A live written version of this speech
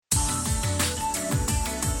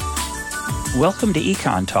Welcome to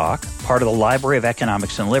Econ Talk, part of the Library of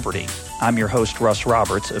Economics and Liberty. I'm your host, Russ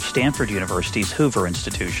Roberts of Stanford University's Hoover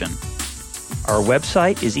Institution. Our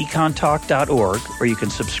website is econtalk.org, where you can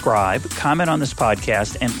subscribe, comment on this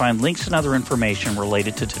podcast, and find links and other information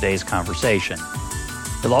related to today's conversation.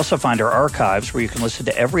 You'll also find our archives, where you can listen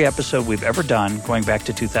to every episode we've ever done going back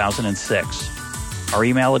to 2006. Our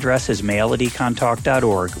email address is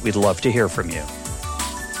mail@econtalk.org. We'd love to hear from you.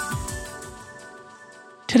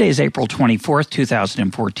 Today is April 24th,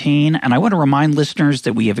 2014, and I want to remind listeners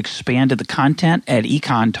that we have expanded the content at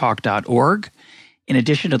econtalk.org. In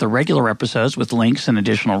addition to the regular episodes with links and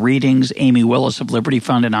additional readings, Amy Willis of Liberty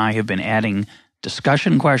Fund and I have been adding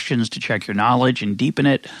discussion questions to check your knowledge and deepen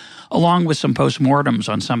it, along with some postmortems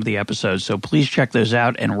on some of the episodes. So please check those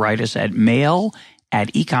out and write us at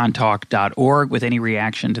mail@econtalk.org with any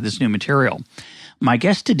reaction to this new material. My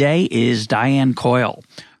guest today is Diane Coyle.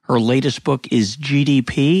 Her latest book is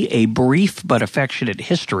GDP, A Brief but Affectionate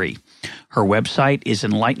History. Her website is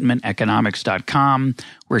enlightenmenteconomics.com,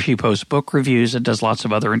 where she posts book reviews and does lots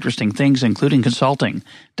of other interesting things, including consulting.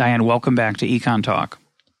 Diane, welcome back to Econ Talk.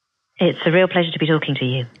 It's a real pleasure to be talking to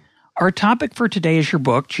you. Our topic for today is your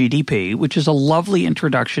book, GDP, which is a lovely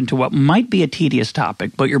introduction to what might be a tedious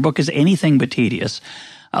topic, but your book is anything but tedious.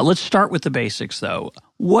 Let's start with the basics, though.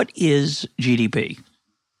 What is GDP?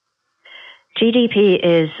 GDP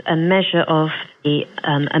is a measure of the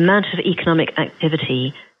amount of economic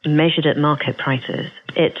activity measured at market prices.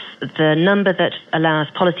 It's the number that allows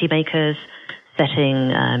policymakers setting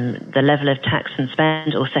the level of tax and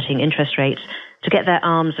spend or setting interest rates to get their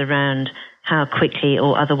arms around how quickly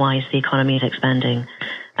or otherwise the economy is expanding.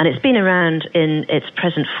 And it's been around in its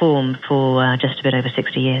present form for just a bit over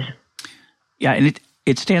 60 years. Yeah, and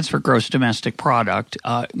it stands for Gross Domestic Product.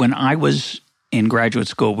 When I was in graduate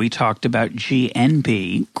school, we talked about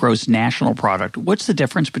GNP, Gross National Product. What's the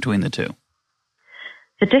difference between the two?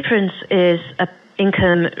 The difference is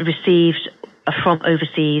income received from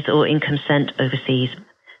overseas or income sent overseas.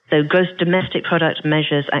 So gross domestic product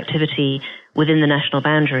measures activity within the national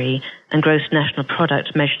boundary, and gross national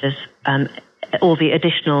product measures all the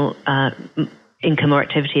additional income or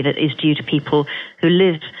activity that is due to people who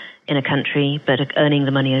live in a country but are earning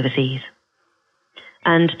the money overseas.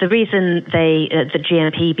 And the reason the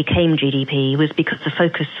GNP became GDP was because the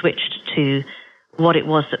focus switched to what it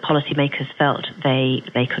was that policymakers felt they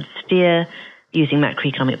could steer using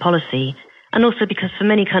macroeconomic policy, and also because for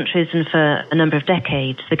many countries and for a number of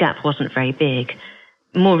decades, the gap wasn't very big.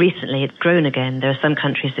 More recently, it's grown again. There are some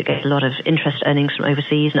countries that get a lot of interest earnings from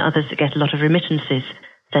overseas and others that get a lot of remittances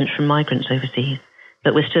sent from migrants overseas.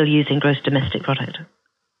 But we're still using gross domestic product.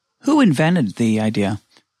 Who invented the idea?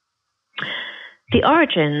 The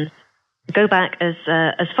origins go back as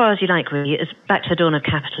far as you like, really, as back to the dawn of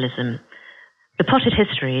capitalism. The potted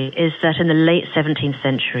history is that in the late 17th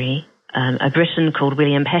century, a Briton called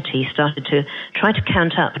William Petty started to try to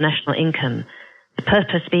count up national income, the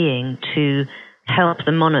purpose being to help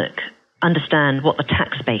the monarch understand what the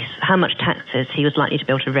tax base, how much taxes he was likely to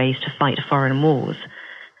be able to raise to fight foreign wars.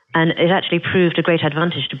 And it actually proved a great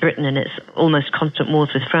advantage to Britain in its almost constant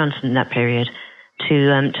wars with France in that period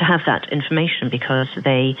to have that information, because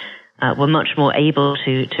they were much more able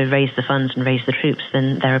to raise the funds and raise the troops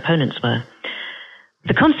than their opponents were.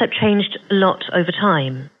 The concept changed a lot over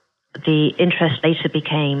time. The interest later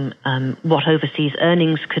became what overseas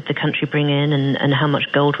earnings could the country bring in and how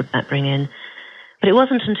much gold would that bring in. But it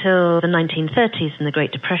wasn't until the 1930s and the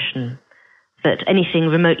Great Depression that anything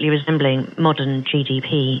remotely resembling modern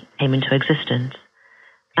GDP came into existence.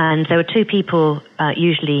 And there were two people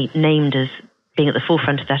usually named as being at the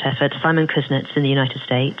forefront of that effort, Simon Kuznets in the United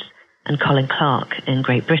States and Colin Clark in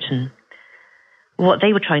Great Britain. What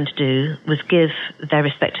they were trying to do was give their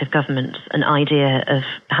respective governments an idea of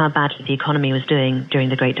how badly the economy was doing during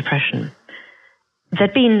the Great Depression.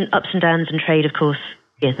 There'd been ups and downs in trade, of course,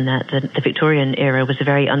 years in that. The Victorian era was a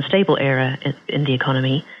very unstable era in the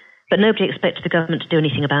economy, but nobody expected the government to do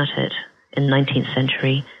anything about it in the 19th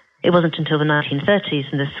century. It wasn't until the 1930s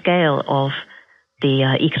and the scale of the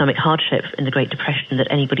economic hardship in the Great Depression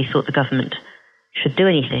that anybody thought the government should do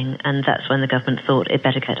anything, and that's when the government thought it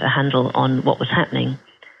better get a handle on what was happening.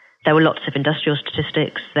 There were lots of industrial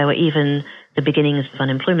statistics, there were even the beginnings of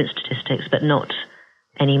unemployment statistics, but not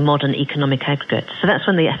any modern economic aggregates. So that's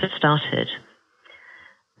when the effort started.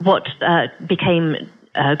 What became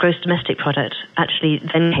gross domestic product actually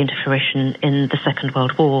then came to fruition in the Second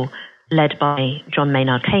World War, led by John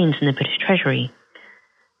Maynard Keynes in the British Treasury.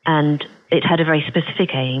 And it had a very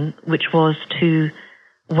specific aim, which was to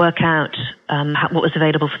work out what was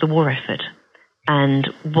available for the war effort and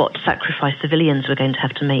what sacrifice civilians were going to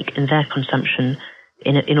have to make in their consumption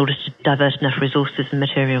in order to divert enough resources and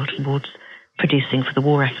material towards producing for the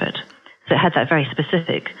war effort. So it had that very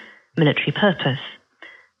specific military purpose,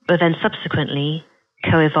 but then subsequently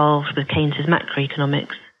co-evolved with Keynes's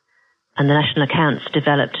macroeconomics, and the national accounts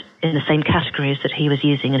developed in the same categories that he was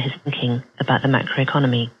using in his thinking about the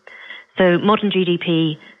macroeconomy. So modern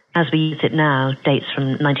GDP, as we use it now, dates from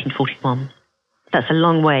 1941. That's a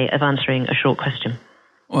long way of answering a short question.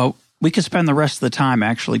 Well, we could spend the rest of the time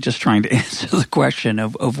actually just trying to answer the question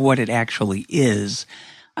of what it actually is.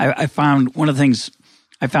 I found one of the things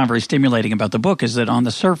I found very stimulating about the book is that on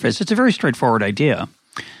the surface, it's a very straightforward idea.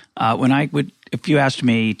 If you asked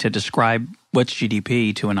me to describe what's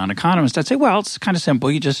GDP to a non-economist, I'd say, well, it's kind of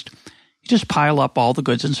simple. You just pile up all the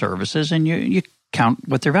goods and services and you count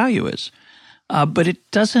what their value is. But it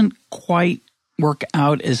doesn't quite work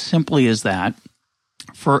out as simply as that,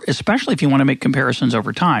 especially if you want to make comparisons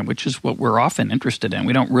over time, which is what we're often interested in.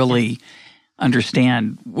 We don't really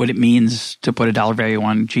understand what it means to put a dollar value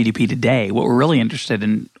on GDP today. What we're really interested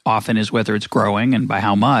in often is whether it's growing and by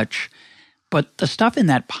how much. But the stuff in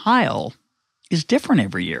that pile is different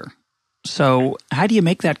every year. So how do you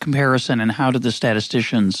make that comparison, and how do the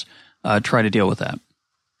statisticians try to deal with that?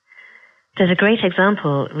 There's a great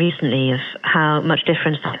example recently of how much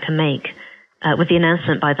difference that can make with the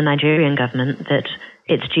announcement by the Nigerian government that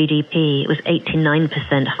its GDP was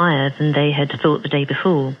 89% higher than they had thought the day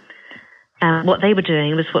before. What they were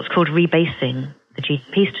doing was what's called rebasing the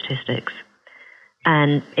GDP statistics.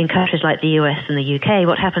 And in countries like the US and the UK,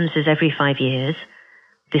 what happens is every 5 years,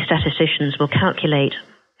 the statisticians will calculate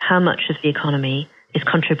how much of the economy is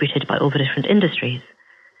contributed by all the different industries.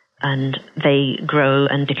 And they grow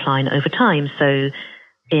and decline over time. So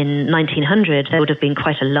in 1900, there would have been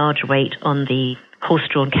quite a large weight on the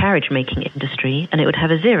horse-drawn carriage-making industry, and it would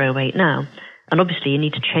have a zero weight now. And obviously, you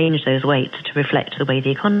need to change those weights to reflect the way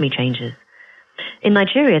the economy changes. In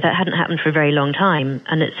Nigeria, that hadn't happened for a very long time,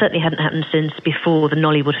 and it certainly hadn't happened since before the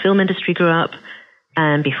Nollywood film industry grew up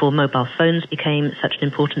and before mobile phones became such an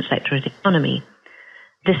important sector of the economy.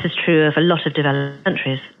 This is true of a lot of developed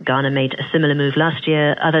countries. Ghana made a similar move last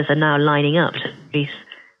year. Others are now lining up to increase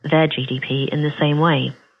their GDP in the same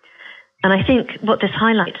way. And I think what this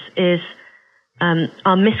highlights is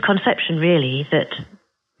our misconception, really, that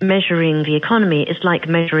measuring the economy is like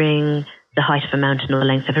measuring the height of a mountain or the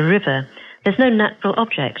length of a river. There's no natural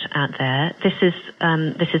object out there. This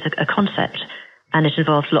is a concept, and it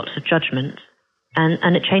involves lots of judgment,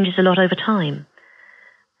 and it changes a lot over time.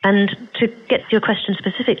 And to get to your question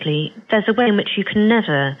specifically, there's a way in which you can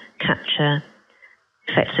never capture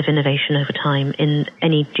effects of innovation over time in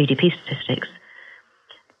any GDP statistics.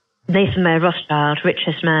 Nathan Mayer Rothschild,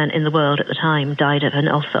 richest man in the world at the time, died of an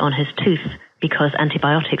ulcer on his tooth because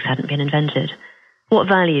antibiotics hadn't been invented. What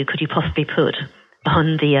value could you possibly put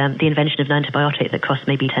on the invention of an antibiotic that costs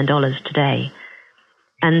maybe $10 today?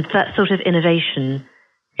 And that sort of innovation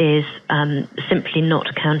is simply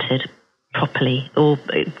not counted properly, or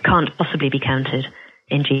it can't possibly be counted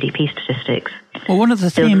in GDP statistics. Well, one of the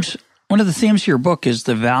themes of your book is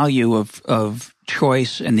the value of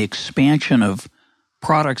choice and the expansion of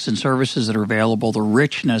products and services that are available, the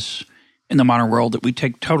richness in the modern world that we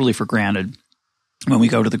take totally for granted when we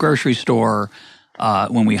go to the grocery store,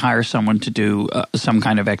 when we hire someone to do some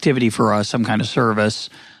kind of activity for us, some kind of service.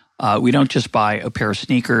 We don't just buy a pair of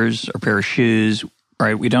sneakers or a pair of shoes,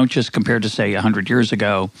 right? We don't just, compared to, say, 100 years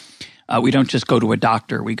ago, we don't just go to a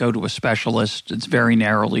doctor. We go to a specialist. It's very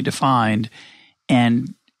narrowly defined.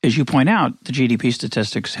 And as you point out, the GDP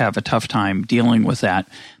statistics have a tough time dealing with that.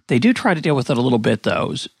 They do try to deal with it a little bit,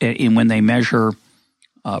 though, when they measure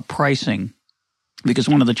pricing, because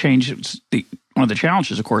one of the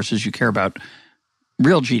challenges, of course, is you care about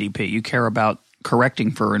real GDP. You care about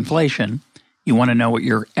correcting for inflation. You want to know what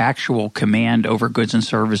your actual command over goods and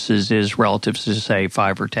services is relative to, say,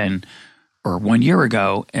 5 or 10 or 1 year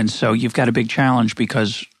ago. And so you've got a big challenge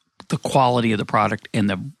because the quality of the product and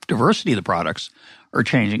the diversity of the products are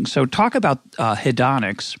changing. So talk about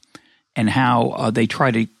hedonics and how they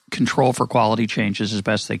try to control for quality changes as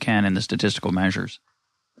best they can in the statistical measures.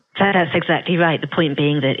 That's exactly right. The point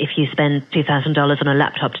being that if you spend $2,000 on a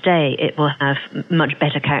laptop today, it will have much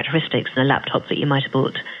better characteristics than a laptop that you might have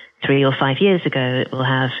bought 3 or 5 years ago. It will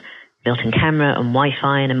have built-in camera and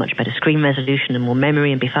Wi-Fi and a much better screen resolution and more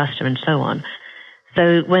memory and be faster and so on.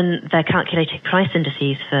 So when they're calculating price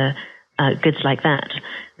indices for goods like that,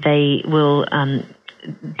 they will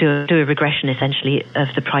do a regression essentially of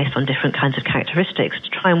the price on different kinds of characteristics to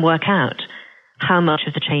try and work out how much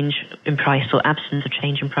of the change in price, or absence of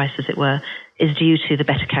change in price as it were, is due to the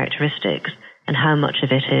better characteristics and how much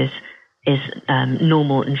of it is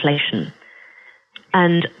normal inflation.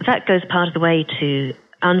 And that goes part of the way to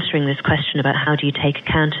answering this question about how do you take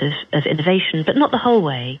account of innovation, but not the whole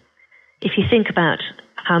way. If you think about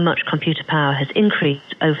how much computer power has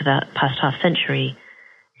increased over that past half century,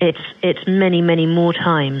 it's many, many more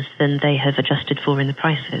times than they have adjusted for in the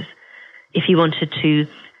prices. If you wanted to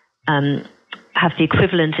have the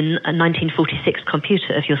equivalent in a 1946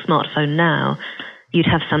 computer of your smartphone now, you'd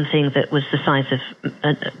have something that was the size of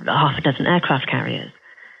half a dozen aircraft carriers.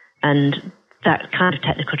 And that kind of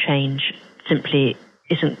technical change simply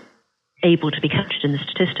isn't able to be captured in the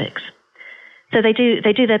statistics. So they do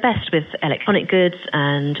their best with electronic goods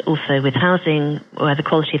and also with housing, where the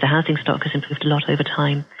quality of the housing stock has improved a lot over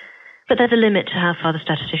time. But there's a limit to how far the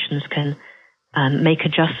statisticians can make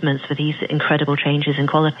adjustments for these incredible changes in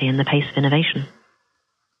quality and the pace of innovation.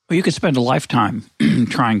 Well, you could spend a lifetime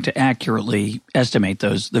trying to accurately estimate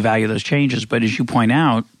the value of those changes. But as you point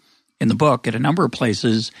out in the book, at a number of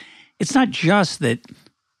places, it's not just that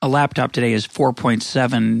a laptop today is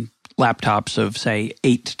 4.7 laptops of, say,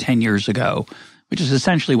 8 to 10 years ago, which is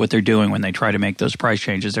essentially what they're doing when they try to make those price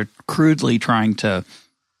changes. They're crudely trying to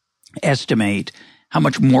estimate how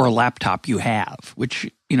much more laptop you have, which,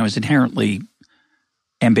 is inherently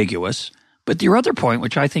ambiguous. But your other point,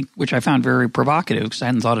 which I found very provocative because I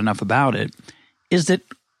hadn't thought enough about it, is that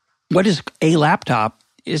what is a laptop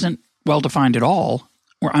isn't well defined at all.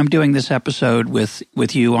 Where I'm doing this episode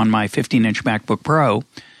with you on my 15-inch MacBook Pro,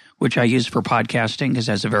 which I use for podcasting because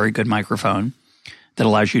it has a very good microphone that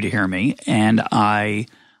allows you to hear me. And I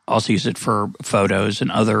also use it for photos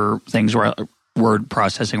and other things, word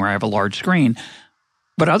processing where I have a large screen.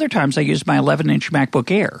 But other times I use my 11-inch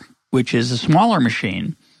MacBook Air, which is a smaller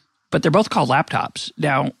machine, but they're both called laptops.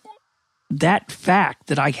 Now, that fact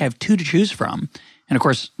that I have two to choose from, and of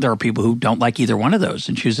course there are people who don't like either one of those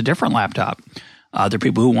and choose a different laptop. There are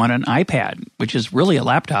people who want an iPad, which is really a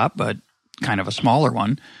laptop, but kind of a smaller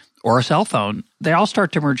one, or a cell phone. They all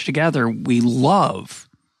start to merge together. We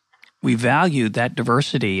value that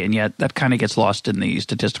diversity, and yet that kind of gets lost in the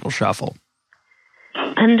statistical shuffle.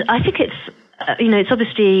 And I think it's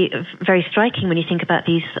obviously very striking when you think about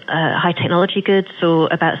these high technology goods or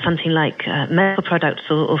about something like medical products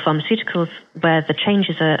or pharmaceuticals where the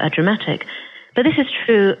changes are dramatic. But this is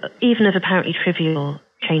true even of apparently trivial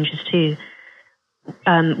changes too.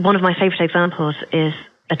 One of my favorite examples is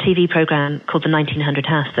a TV program called The 1900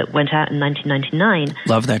 House that went out in 1999.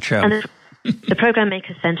 Love that show. And the program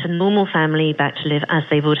makers sent a normal family back to live as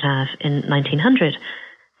they would have in 1900.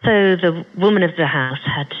 So the woman of the house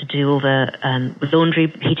had to do all the laundry,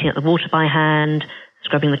 heating up the water by hand,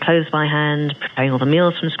 scrubbing the clothes by hand, preparing all the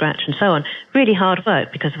meals from scratch, and so on. Really hard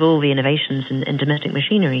work because of all the innovations in domestic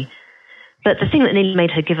machinery. But the thing that nearly made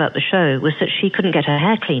her give up the show was that she couldn't get her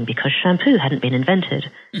hair clean because shampoo hadn't been invented.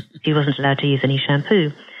 She wasn't allowed to use any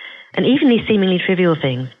shampoo. And even these seemingly trivial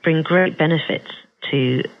things bring great benefits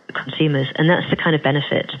to consumers, and that's the kind of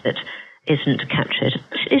benefit that isn't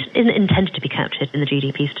intended to be captured in the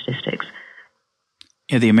GDP statistics.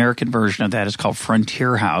 Yeah, the American version of that is called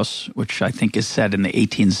Frontier House, which I think is set in the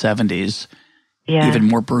 1870s. Yeah. Even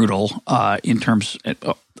more brutal in terms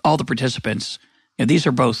of all the participants. These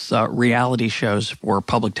are both reality shows for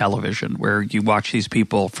public television where you watch these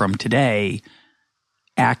people from today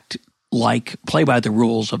play by the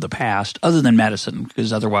rules of the past, other than medicine,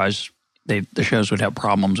 because otherwise the shows would have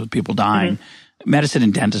problems with people dying. Mm-hmm. Medicine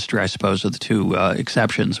and dentistry, I suppose, are the two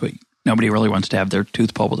exceptions. But nobody really wants to have their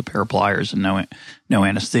tooth pulled with a pair of pliers and no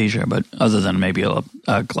anesthesia, but other than maybe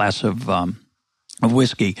a glass of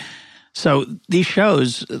whiskey. So these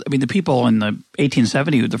shows, the people in the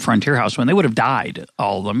 1870, the Frontier House, when they would have died,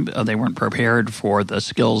 all of them, they weren't prepared for the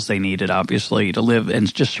skills they needed, obviously, to live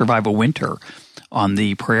and just survive a winter on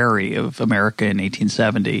the prairie of America in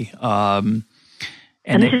 1870.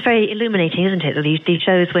 And this is very illuminating, isn't it? These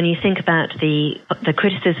shows, when you think about the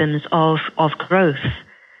criticisms of growth,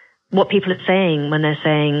 what people are saying when they're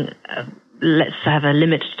saying, let's have a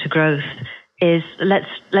limit to growth, is let's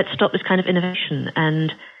stop this kind of innovation.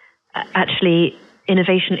 And actually,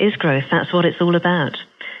 innovation is growth. That's what it's all about.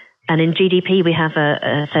 And in GDP, we have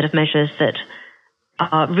a set of measures that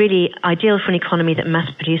are really ideal for an economy that mass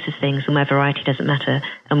produces things and where variety doesn't matter.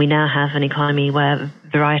 And we now have an economy where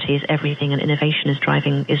variety is everything and innovation is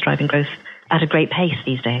driving growth at a great pace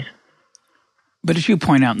these days. But as you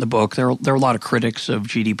point out in the book, there are a lot of critics of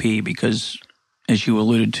GDP because, as you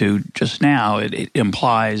alluded to just now, it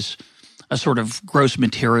implies a sort of gross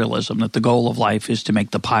materialism that the goal of life is to make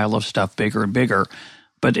the pile of stuff bigger and bigger.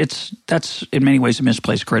 But that's in many ways a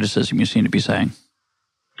misplaced criticism, you seem to be saying.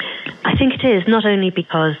 I think it is, not only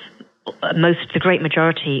because the great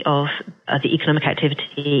majority of the economic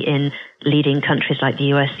activity in leading countries like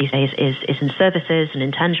the US these days is in services and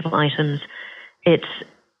intangible items.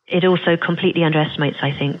 It also completely underestimates,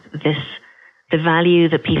 I think, the value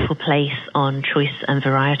that people place on choice and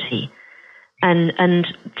variety. And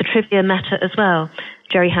the trivia matter as well.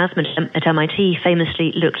 Jerry Hausman at MIT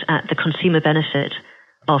famously looked at the consumer benefit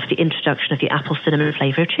of the introduction of the apple cinnamon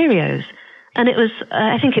flavor of Cheerios. And it was,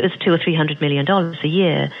 I think it was $200 or $300 million a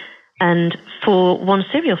year. And for one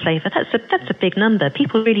cereal flavor, that's a big number.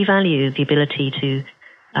 People really value the ability to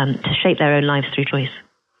shape their own lives through choice.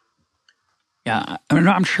 Yeah, I mean,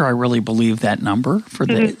 I'm sure I really believe that number for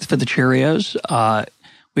the Cheerios.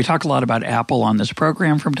 We talk a lot about Apple on this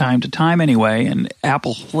program from time to time anyway, and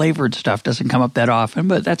Apple-flavored stuff doesn't come up that often,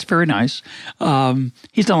 but that's very nice.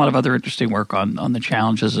 He's done a lot of other interesting work on the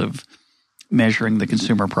challenges of measuring the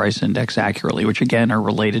consumer price index accurately, which, again, are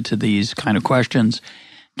related to these kind of questions.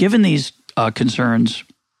 Given these concerns,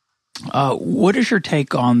 what is your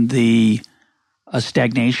take on the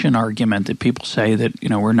stagnation argument that people say that,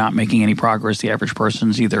 we're not making any progress, the average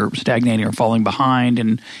person's either stagnating or falling behind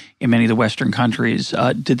in many of the Western countries?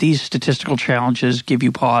 Did these statistical challenges give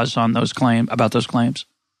you pause on those claims?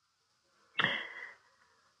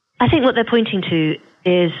 I think what they're pointing to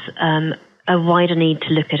is a wider need to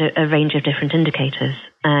look at a range of different indicators,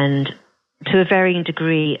 and to a varying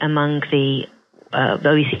degree among the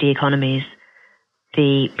OECD economies,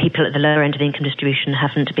 the people at the lower end of the income distribution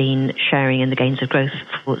haven't been sharing in the gains of growth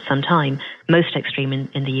for some time, most extreme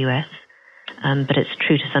in the US, but it's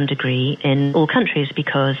true to some degree in all countries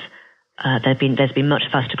because there's been much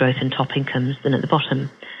faster growth in top incomes than at the bottom.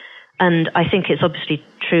 And I think it's obviously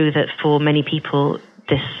true that for many people,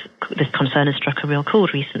 this concern has struck a real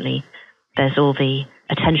chord recently. There's all the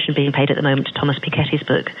attention being paid at the moment to Thomas Piketty's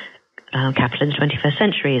book, Capital in the 21st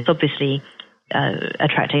Century. It's obviously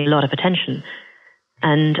attracting a lot of attention.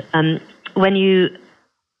 And when you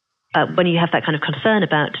have that kind of concern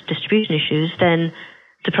about distribution issues, then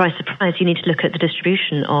surprise, surprise, you need to look at the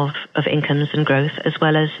distribution of incomes and growth as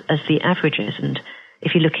well as the averages. And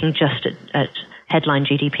if you're looking just at headline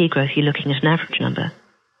GDP growth, you're looking at an average number.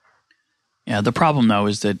 Yeah, the problem, though,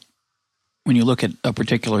 is that when you look at a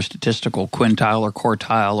particular statistical quintile or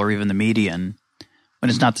quartile or even the median, when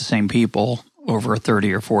it's not the same people over a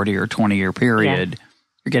 30 or 40 or 20-year period,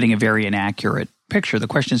 you're getting a very inaccurate picture. The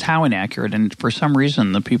question is how inaccurate, and for some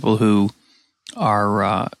reason the people who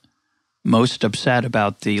are most upset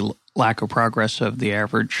about the lack of progress of the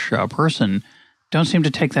average person don't seem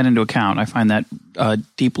to take that into account. I find that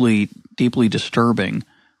deeply disturbing.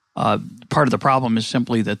 Part of the problem is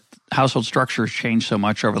simply that household structures changed so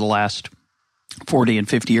much over the last 40 and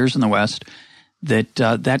 50 years in the West that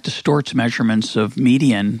that distorts measurements of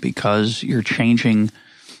median because you're changing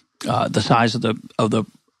the size of the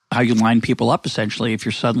how you line people up, essentially, if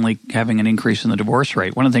you're suddenly having an increase in the divorce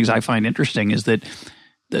rate. One of the things I find interesting is that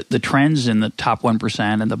the trends in the top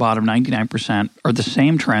 1% and the bottom 99% are the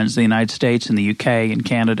same trends in the United States, in the UK, in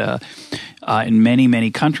Canada, in many,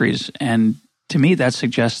 many countries. And to me, that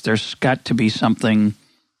suggests there's got to be something,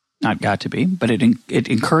 not got to be, but it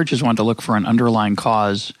encourages one to look for an underlying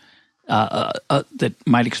cause that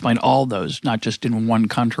might explain all those, not just in one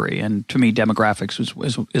country. And to me, demographics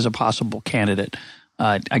is a possible candidate.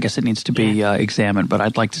 I guess it needs to be examined, but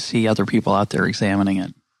I'd like to see other people out there examining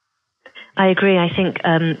it. I agree. I think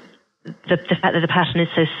the fact that the pattern is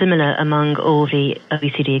so similar among all the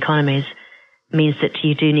OECD economies means that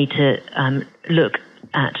you do need to look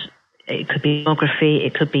at, it could be demography,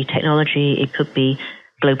 it could be technology, it could be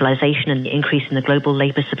globalization and the increase in the global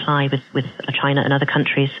labor supply with China and other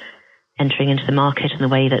countries entering into the market and the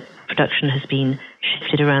way that production has been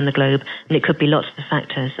shifted around the globe. And it could be lots of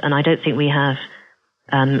factors. And I don't think we have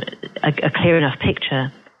a clear enough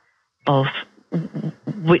picture of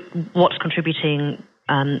what's contributing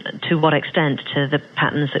to what extent to the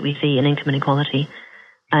patterns that we see in income inequality.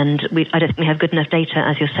 And I don't think we have good enough data,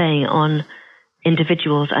 as you're saying, on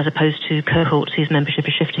individuals as opposed to cohorts whose membership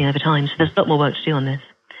is shifting over time. So there's a lot more work to do on this.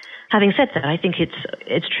 Having said that, I think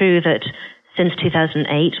it's true that since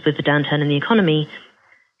 2008, with the downturn in the economy,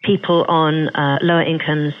 people on lower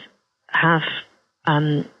incomes have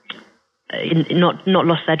not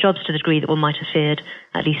lost their jobs to the degree that one might have feared,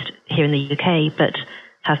 at least here in the UK, but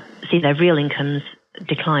have seen their real incomes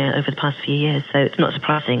decline over the past few years. So it's not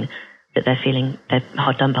surprising that they're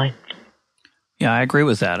hard done by. Yeah, I agree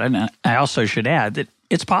with that. And I also should add that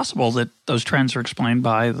it's possible that those trends are explained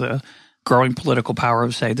by the growing political power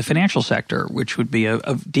of, say, the financial sector, which would be a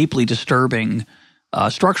deeply disturbing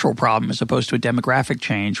structural problem as opposed to a demographic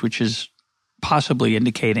change, which is possibly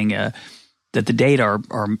indicating a that the data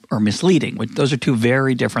are misleading. Those are two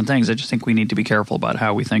very different things. I just think we need to be careful about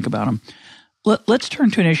how we think about them. Let's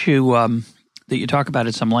turn to an issue that you talk about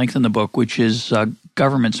at some length in the book, which is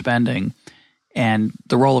government spending and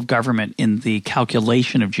the role of government in the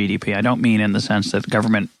calculation of GDP. I don't mean in the sense that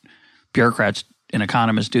government bureaucrats and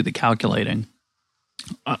economists do the calculating.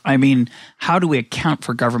 I mean, how do we account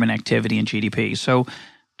for government activity in GDP? So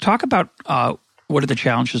talk about what are the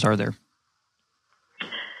challenges are there?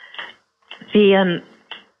 The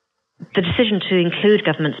decision to include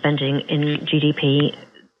government spending in GDP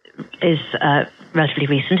is relatively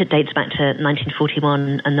recent. It dates back to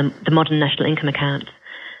 1941 and the modern national income account.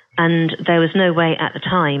 And there was no way at the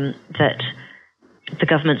time that the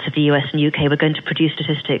governments of the US and UK were going to produce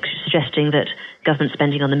statistics suggesting that government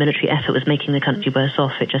spending on the military effort was making the country worse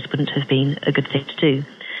off. It just wouldn't have been a good thing to do.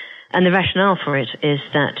 And the rationale for it is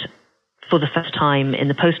that for the first time in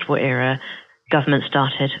the post-war era, government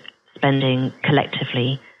started spending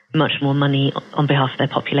collectively much more money on behalf of their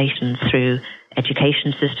populations through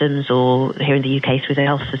education systems or here in the UK through the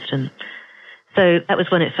health system. So that was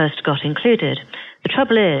when it first got included. The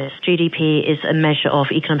trouble is GDP is a measure of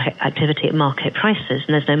economic activity at market prices,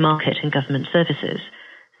 and there's no market in government services.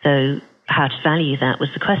 So how to value that was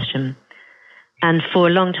the question. And for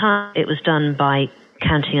a long time, it was done by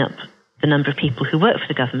counting up the number of people who work for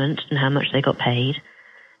the government and how much they got paid.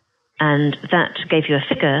 And that gave you a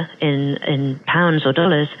figure in pounds or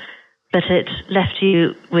dollars, but it left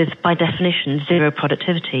you with, by definition, zero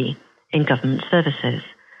productivity in government services.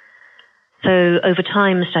 So over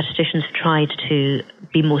time, statisticians have tried to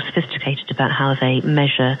be more sophisticated about how they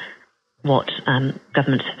measure what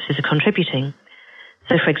government services are contributing.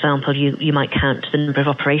 So, for example, you might count the number of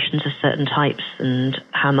operations of certain types and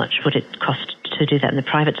how much would it cost to do that in the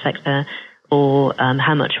private sector, or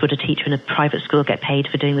how much would a teacher in a private school get paid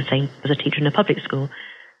for doing the same as a teacher in a public school,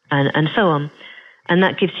 and so on. And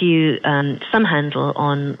that gives you some handle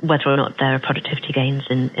on whether or not there are productivity gains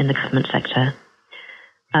in the government sector.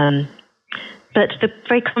 But the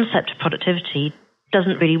very concept of productivity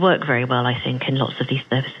doesn't really work very well, I think, in lots of these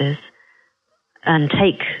services. And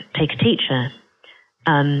take a teacher.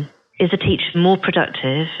 Is a teacher more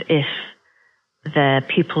productive if their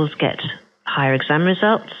pupils get higher exam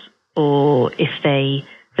results, or if they,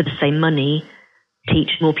 for the same money, teach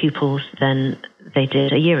more pupils than they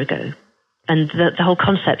did a year ago? And the whole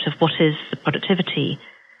concept of what is the productivity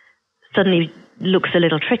suddenly looks a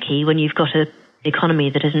little tricky when you've got an economy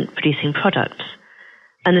that isn't producing products.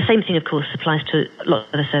 And the same thing, of course, applies to a lot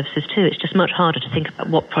of other services too. It's just much harder to think about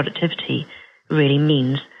what productivity really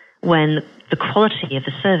means when the quality of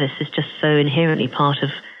the service is just so inherently part of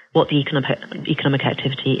what the economic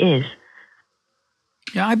activity is.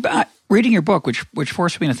 Yeah, reading your book, which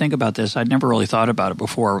forced me to think about this, I'd never really thought about it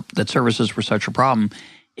before, that services were such a problem.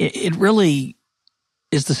 It really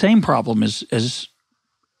is the same problem as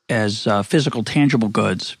physical, tangible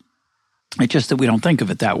goods. It's just that we don't think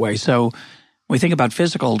of it that way. So when we think about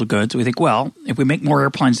physical goods, we think, well, if we make more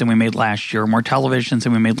airplanes than we made last year, more televisions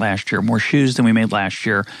than we made last year, more shoes than we made last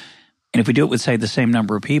year, and if we do it with, say, the same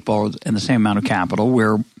number of people and the same amount of capital,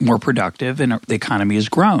 we're more productive and the economy has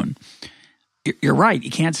grown. You're right.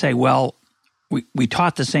 You can't say, well, we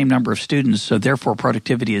taught the same number of students, so therefore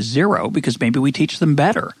productivity is zero, because maybe we teach them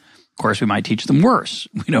better. Of course, we might teach them worse.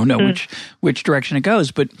 We don't know which direction it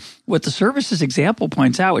goes. But what the services example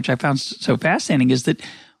points out, which I found so fascinating, is that,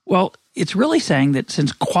 well, it's really saying that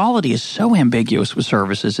since quality is so ambiguous with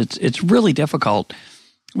services, it's really difficult.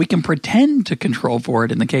 We can pretend to control for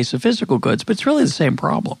it in the case of physical goods, but it's really the same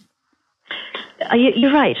problem.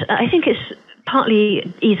 You're right. I think it's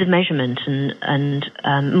partly ease of measurement and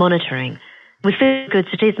monitoring. With physical goods,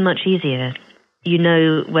 it is much easier. You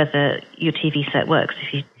know whether your TV set works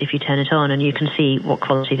if you turn it on, and you can see what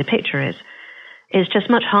quality the picture is. It's just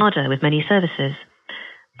much harder with many services.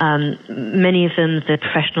 Many of them, the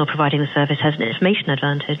professional providing the service has an information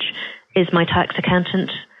advantage. Is my tax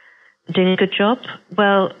accountant doing a good job?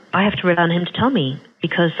 Well, I have to rely on him to tell me,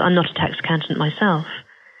 because I'm not a tax accountant myself.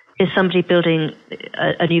 Is somebody building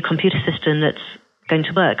a new computer system that's going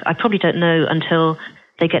to work? I probably don't know until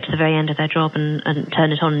they get to the very end of their job and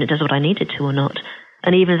turn it on and it does what I need it to or not.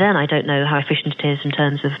 And even then, I don't know how efficient it is in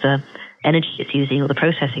terms of the energy it's using or the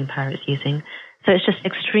processing power it's using. So it's just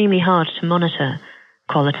extremely hard to monitor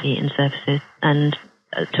quality in services, and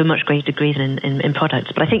to a much greater degree than in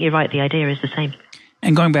products. But I think you're right, the idea is the same.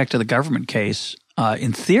 And going back to the government case,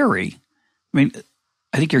 in theory, I mean,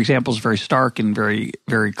 I think your example is very stark and very,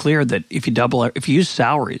 very clear that if you use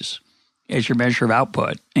salaries as your measure of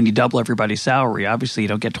output and you double everybody's salary, obviously you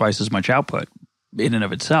don't get twice as much output in and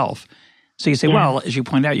of itself. So you say, well, as you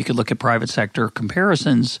point out, you could look at private sector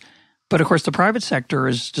comparisons. But, of course, the private sector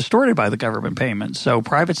is distorted by the government payments. So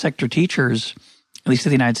private sector teachers, at least in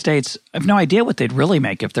the United States, have no idea what they'd really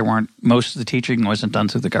make if most of the teaching wasn't done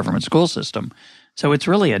through the government school system. So it's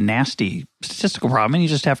really a nasty statistical problem, and you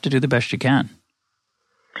just have to do the best you can.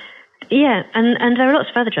 Yeah, and there are lots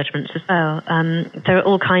of other judgments as well. There are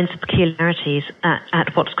all kinds of peculiarities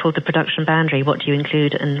at what's called the production boundary. What do you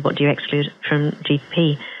include and what do you exclude from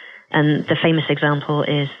GDP? And the famous example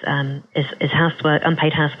is housework,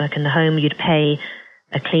 unpaid housework in the home. You'd pay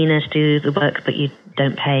a cleaner to do the work, but you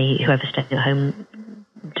don't pay whoever's staying at home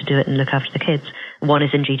to do it and look after the kids. One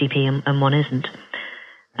is in GDP and one isn't.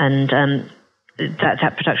 And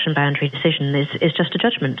that production boundary decision is just a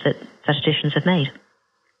judgment that statisticians have made.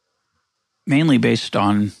 Mainly based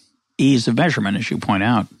on ease of measurement, as you point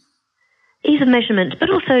out. Ease of measurement, but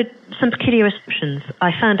also some peculiar assumptions.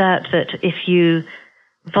 I found out that if you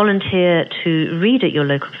volunteer to read at your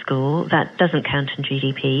local school, that doesn't count in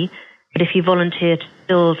GDP. But if you volunteer to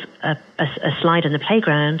build a slide in the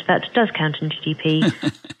playground, that does count in GDP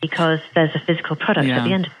because there's a physical product at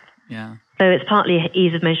the end of it. Yeah. So it's partly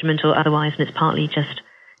ease of measurement or otherwise, and it's partly just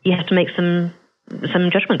you have to make some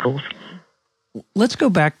judgment calls. Let's go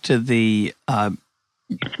back to the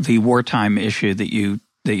wartime issue that you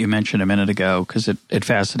mentioned a minute ago, because it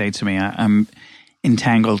fascinates me. I'm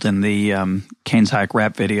entangled in the Keynes Hayek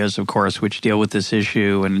rap videos, of course, which deal with this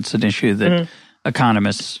issue, and it's an issue that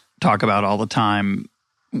economists talk about all the time,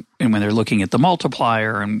 and when they're looking at the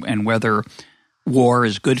multiplier and whether war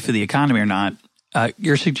is good for the economy or not.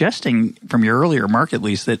 You're suggesting, from your earlier remark at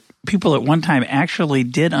least, that people at one time actually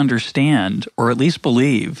did understand, or at least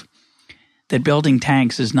believe, that building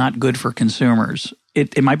tanks is not good for consumers.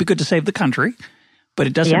 It might be good to save the country, but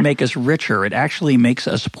it doesn't make us richer. It actually makes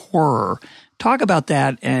us poorer. Talk about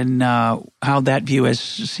that and how that view has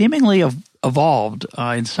seemingly evolved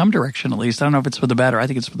in some direction, at least. I don't know if it's for the better. I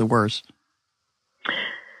think it's for the worse.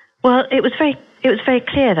 Well, it was very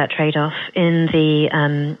clear, that trade-off, in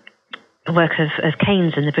the work of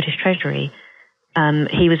Keynes in the British Treasury.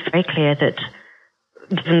 He was very clear that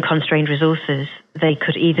given constrained resources, they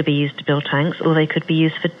could either be used to build tanks or they could be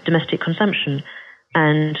used for domestic consumption.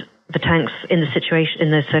 And the tanks in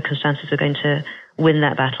those circumstances were going to win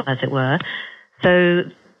that battle, as it were. So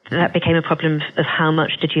that became a problem of how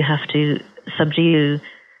much did you have to subdue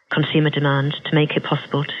consumer demand to make it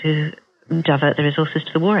possible to divert the resources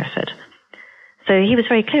to the war effort. So he was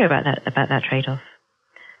very clear about that trade-off.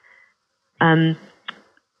 I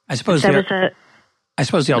suppose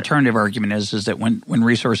the alternative argument is that when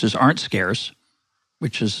resources aren't scarce,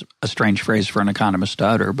 which is a strange phrase for an economist to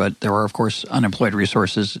utter, but there are, of course, unemployed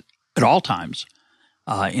resources at all times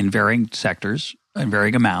in varying sectors and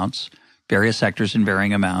varying amounts, various sectors in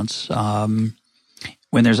varying amounts. When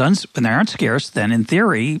they aren't scarce, then in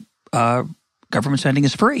theory, government spending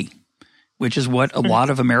is free, which is what a lot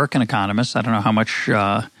of American economists, I don't know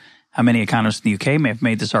how many economists in the UK may have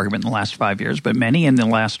made this argument in the last 5 years, but many in the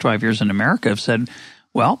last 5 years in America have said,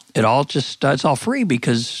 well, it's all free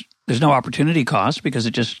because there's no opportunity cost, because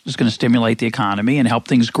it just is going to stimulate the economy and help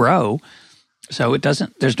things grow. So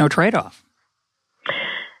there's no trade-off.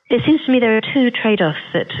 It seems to me there are two trade-offs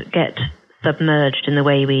that get submerged in the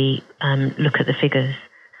way we look at the figures.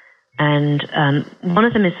 And one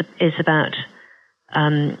of them is about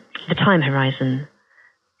the time horizon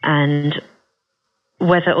and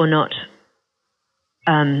whether or not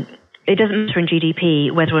it doesn't matter in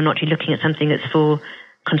GDP whether or not you're looking at something that's for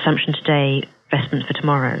consumption today, investment for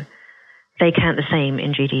tomorrow. They count the same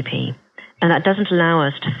in GDP. And that doesn't allow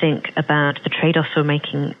us to think about the trade-offs we're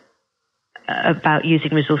making about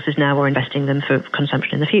using resources now or investing them for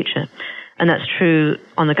consumption in the future. And that's true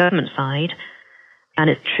on the government side, and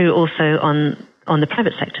it's true also on the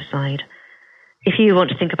private sector side. If you want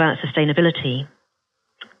to think about sustainability,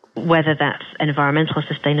 whether that's environmental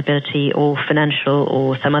sustainability or financial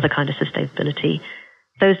or some other kind of sustainability,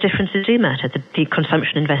 those differences do matter. The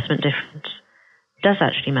consumption investment difference does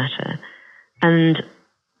actually matter. And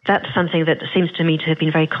that's something that seems to me to have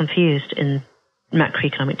been very confused in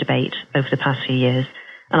macroeconomic debate over the past few years.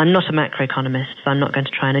 And I'm not a macroeconomist, so I'm not going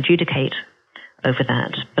to try and adjudicate over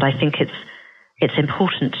that. But I think it's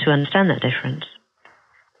important to understand that difference.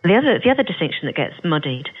 The other distinction that gets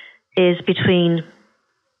muddied is between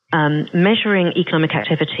measuring economic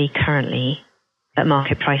activity currently at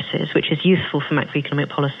market prices, which is useful for macroeconomic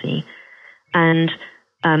policy, and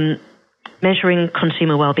measuring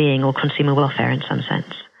consumer well-being or consumer welfare in some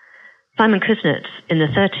sense. Simon Kuznets in the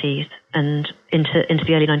 30s and into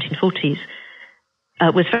the early 1940s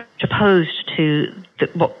was very opposed to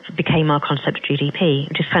what became our concept of GDP,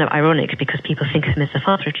 which is kind of ironic because people think of him as the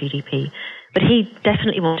father of GDP. But he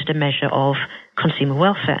definitely wanted a measure of consumer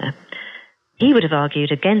welfare. he would have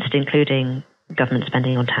argued against including government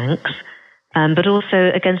spending on tanks, but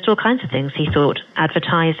also against all kinds of things. He thought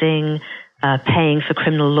advertising, paying for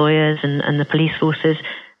criminal lawyers and the police forces,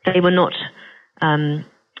 they were not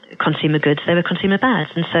consumer goods, they were consumer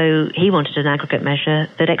bads. And so he wanted an aggregate measure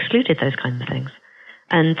that excluded those kinds of things.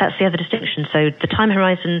 And that's the other distinction. So the time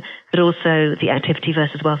horizon, but also the activity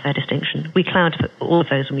versus welfare distinction. We cloud for all of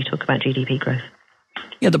those when we talk about GDP growth.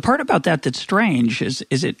 Yeah, the part about that that's strange is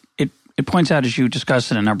it points out, as you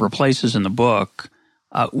discuss in a number of places in the book,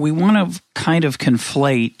 we want to kind of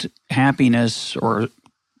conflate happiness or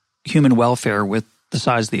human welfare with the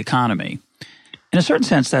size of the economy. In a certain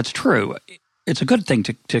sense, that's true. It's a good thing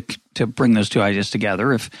to bring those two ideas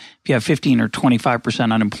together. If you have 15 or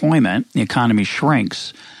 25% unemployment, the economy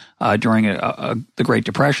shrinks during the Great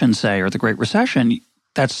Depression, say, or the Great Recession,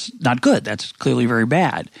 that's not good. That's clearly very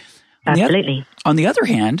bad. Absolutely. On the other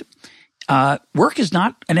hand, work is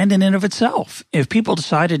not an end in and of itself. If people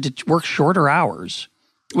decided to work shorter hours,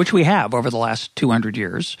 which we have over the last 200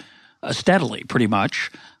 years, steadily pretty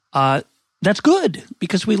much, that's good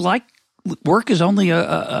because we like work is only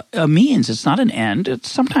a means. It's not an end.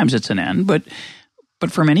 Sometimes it's an end, but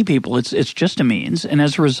for many people, it's just a means. And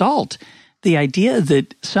as a result, the idea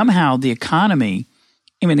that somehow the economy,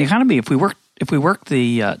 if we work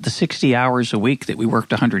the 60 hours a week that we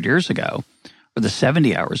worked 100 years ago, or the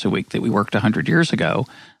 70 hours a week that we worked 100 years ago,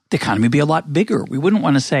 the economy would be a lot bigger. We wouldn't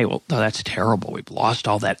want to say, well, no, that's terrible. We've lost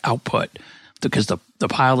all that output because the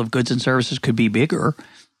pile of goods and services could be bigger.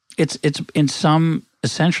 It's in some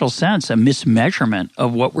essential sense a mismeasurement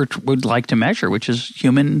of what we'd like to measure, which is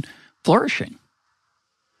human flourishing.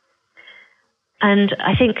 And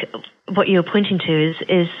I think what you're pointing to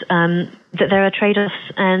is that there are trade-offs,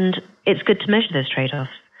 and it's good to measure those trade-offs.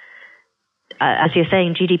 As you're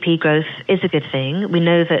saying, GDP growth is a good thing. We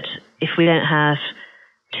know that if we don't have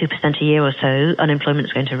 2% a year or so, unemployment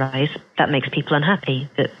is going to rise. That makes people unhappy.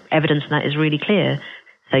 The evidence of that is really clear.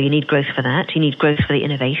 So you need growth for that. You need growth for the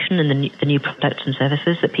innovation and the new products and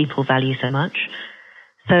services that people value so much.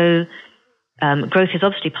 So growth is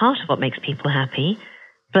obviously part of what makes people happy,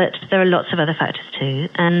 but there are lots of other factors too.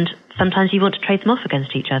 And sometimes you want to trade them off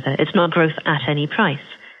against each other. It's not growth at any price.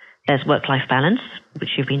 There's work-life balance,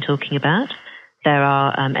 which you've been talking about. There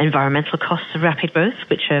are environmental costs of rapid growth,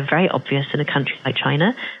 which are very obvious in a country like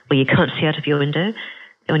China, where you can't see out of your window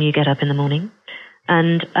when you get up in the morning.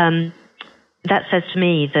 And that says to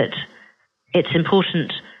me that it's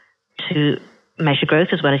important to measure growth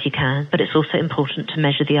as well as you can, but it's also important to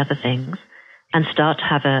measure the other things and start to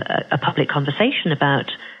have a public conversation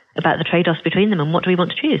about the trade-offs between them and what do we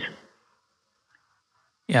want to choose.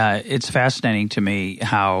 Yeah, it's fascinating to me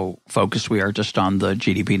how focused we are just on the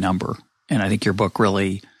GDP number. And I think your book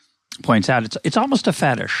really points out it's almost a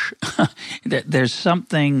fetish. There's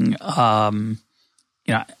something, I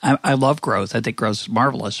love growth. I think growth is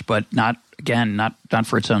marvelous, but not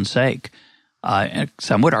for its own sake. And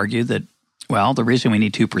some would argue that, well, the reason we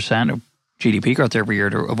need 2% of GDP growth every year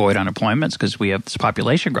to avoid unemployment is because we have this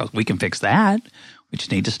population growth. We can fix that. We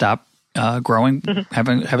just need to stop growing, have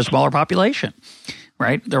a smaller population,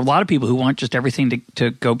 right? There are a lot of people who want just everything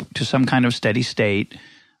to go to some kind of steady state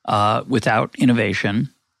without innovation,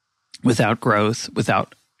 without growth,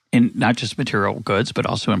 without in not just material goods, but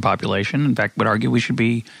also in population. In fact, would argue we should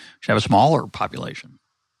have a smaller population.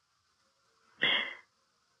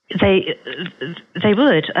 They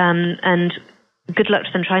would, and good luck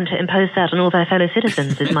to them trying to impose that on all their fellow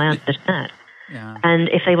citizens is my answer to that. Yeah. And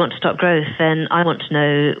if they want to stop growth, then I want to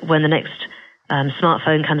know when the next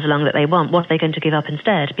smartphone comes along that they want, what are they going to give up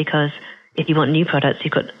instead? Because if you want new products,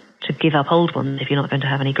 you've got to give up old ones if you're not going to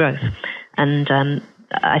have any growth. And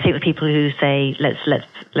I think the people who say let's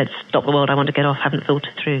stop the world, I want to get off, haven't thought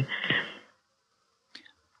it through.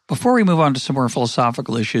 Before we move on to some more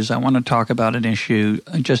philosophical issues, I want to talk about an issue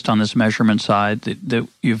just on this measurement side that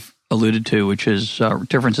you've alluded to, which is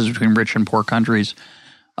differences between rich and poor countries.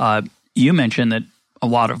 You mentioned that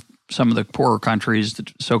some of the poorer countries,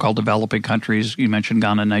 the so-called developing countries, you mentioned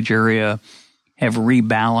Ghana, Nigeria, have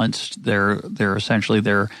rebalanced their essentially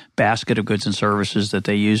their basket of goods and services that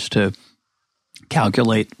they use to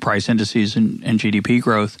calculate price indices and GDP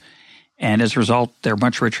growth. And as a result, they're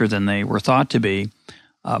much richer than they were thought to be.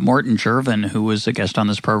 Morton Jervin, who was a guest on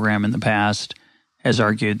this program in the past, has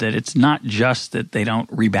argued that it's not just that they don't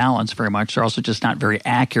rebalance very much, they're also just not very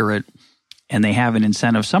accurate, and they have an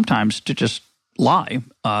incentive sometimes to just lie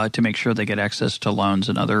to make sure they get access to loans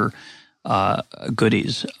and other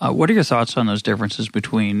goodies. What are your thoughts on those differences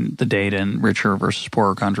between the data in richer versus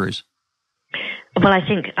poorer countries? Well, I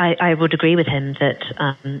think I would agree with him that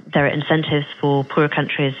there are incentives for poorer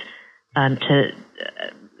countries to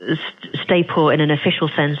stay poor in an official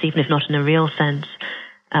sense, even if not in a real sense,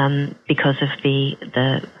 because of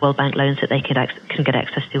the World Bank loans that they can get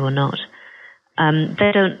access to or not.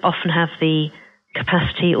 They don't often have the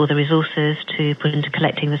capacity or the resources to put into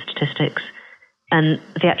collecting the statistics. And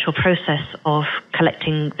the actual process of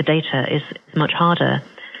collecting the data is much harder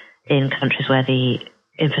in countries where the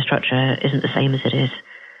infrastructure isn't the same as it is.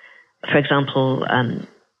 For example,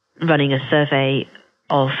 running a survey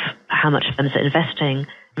of how much firms are investing,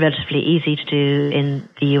 relatively easy to do in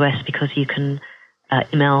the US because you can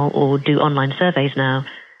email or do online surveys now,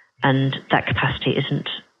 and that capacity isn't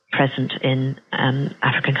present in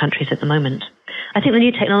African countries at the moment. I think the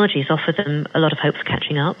new technologies offer them a lot of hope for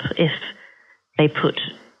catching up if they put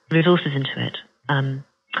resources into it.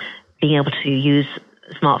 Being able to use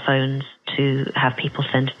smartphones to have people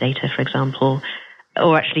send data, for example,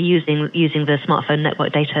 or actually using the smartphone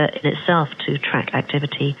network data in itself to track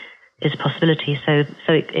activity is a possibility. So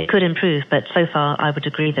it could improve, but so far I would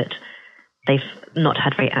agree that they've not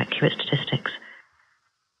had very accurate statistics.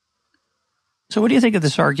 So what do you think of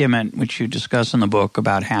this argument, which you discuss in the book,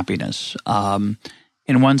 about happiness?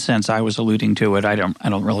 In one sense, I was alluding to it. I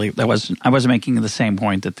wasn't making the same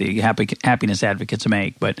point that the happiness advocates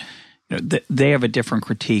make, but they have a different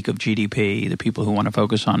critique of GDP, the people who want to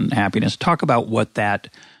focus on happiness. Talk about what that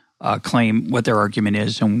claim, what their argument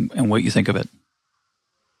is, and what you think of it.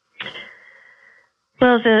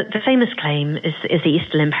 Well, the famous claim is the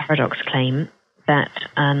Easterlin paradox claim that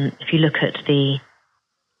if you look at the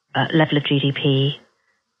level of GDP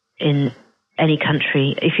in any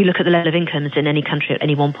country, if you look at the level of incomes in any country at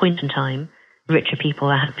any one point in time, richer people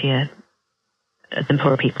are happier than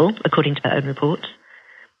poorer people, according to their own reports.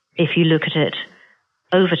 If you look at it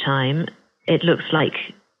over time, it looks like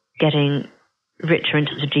getting richer in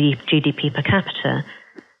terms of GDP per capita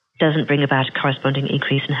doesn't bring about a corresponding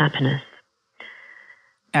increase in happiness.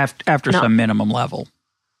 After some minimum level.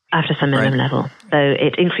 After some minimum level. So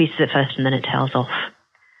it increases at first and then it tails off.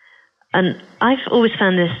 And I've always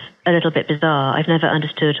found this a little bit bizarre. I've never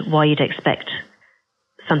understood why you'd expect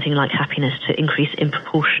something like happiness to increase in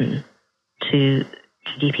proportion to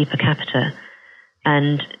GDP per capita.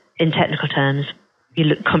 And in technical terms, you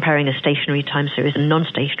look comparing a stationary time series and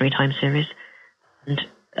non-stationary time series, and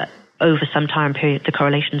over some time period, the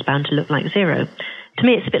correlation is bound to look like zero. To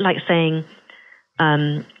me, it's a bit like saying,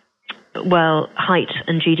 well, height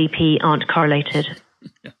and GDP aren't correlated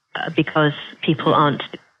because people aren't,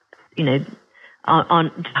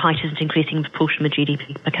 height isn't increasing in proportion with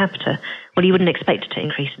GDP per capita. Well, you wouldn't expect it to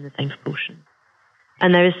increase in the same proportion.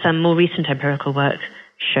 And there is some more recent empirical work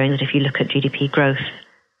showing that if you look at GDP growth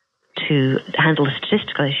to handle the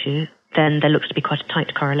statistical issue, then there looks to be quite a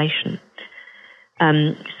tight correlation.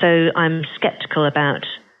 So I'm skeptical about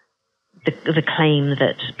the claim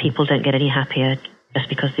that people don't get any happier just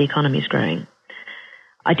because the economy is growing.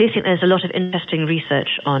 I do think there's a lot of interesting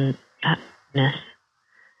research on happiness,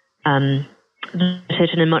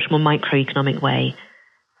 in a much more microeconomic way.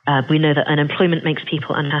 We know that unemployment makes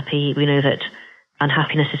people unhappy. We know that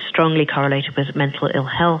unhappiness is strongly correlated with mental ill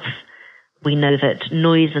health. We know that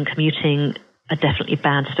noise and commuting are definitely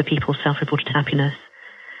bad for people's self-reported happiness.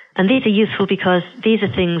 And these are useful because these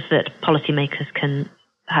are things that policymakers can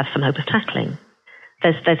have some hope of tackling.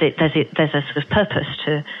 There's a sort of purpose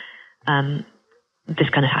to this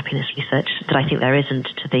kind of happiness research that I think there isn't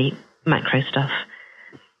to the macro stuff,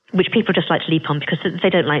 which people just like to leap on because they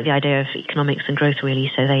don't like the idea of economics and growth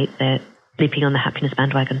really, so they're leaping on the happiness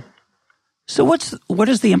bandwagon. So what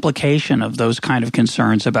is the implication of those kind of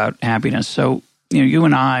concerns about happiness? So, you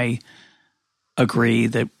and I agree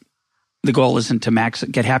that the goal isn't to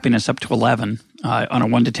get happiness up to 11 on a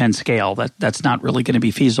 1 to 10 scale. That's not really going to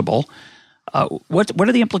be feasible. What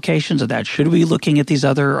are the implications of that? Should we be looking at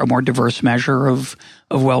a more diverse measure of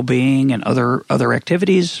well-being and other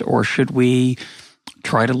activities, or should we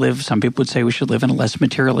try to live? Some people would say we should live in a less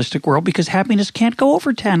materialistic world because happiness can't go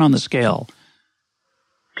over 10 on the scale.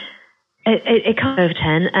 It can't go over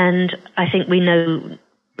 10, and I think we know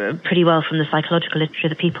pretty well from the psychological literature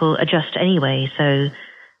that people adjust anyway. So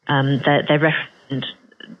their reference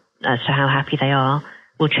as to how happy they are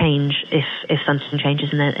will change if something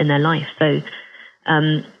changes in their life. So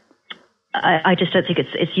I just don't think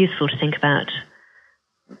it's useful to think about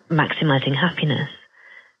maximizing happiness.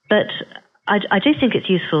 But I do think it's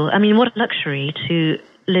useful. I mean, what a luxury to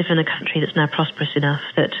live in a country that's now prosperous enough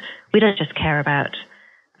that we don't just care about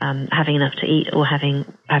having enough to eat or having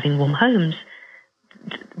warm homes.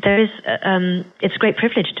 There is it's a great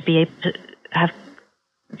privilege to be able to have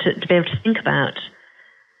to be able to think about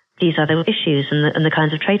these other issues and the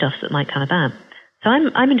kinds of trade-offs that might come about. So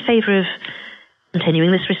I'm in favour of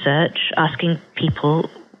continuing this research, asking people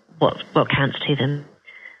what counts to them.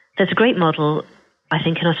 There's a great model, I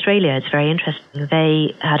think, in Australia. It's very interesting.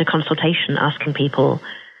 They had a consultation asking people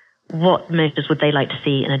what measures would they like to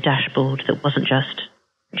see in a dashboard that wasn't just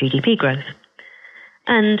GDP growth.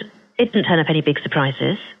 And it didn't turn up any big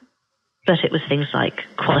surprises, but it was things like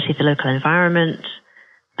quality of the local environment,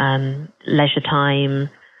 leisure time,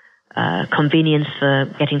 convenience for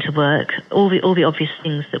getting to work, all the obvious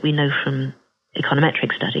things that we know from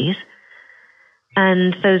econometric studies.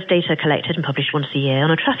 And those data are collected and published once a year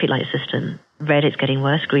on a traffic light system. Red, it's getting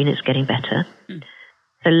worse. Green, it's getting better.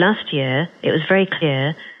 So last year, it was very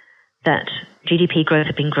clear that GDP growth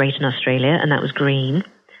had been great in Australia, and that was green,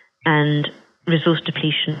 and resource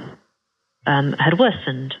depletion had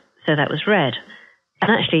worsened, so that was red.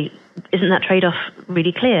 And actually, isn't that trade-off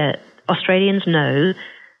really clear? Australians know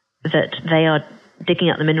that they are digging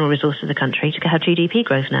up the mineral resources of the country to have GDP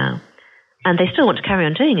growth now, and they still want to carry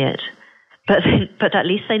on doing it. But at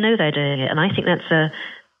least they know they're doing it, and I think that's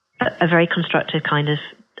a very constructive kind of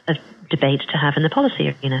debate to have in the policy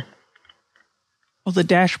arena. Well, the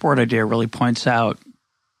dashboard idea really points out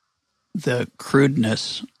the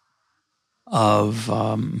crudeness of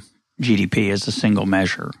GDP as a single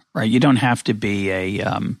measure, right? You don't have to be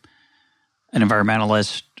an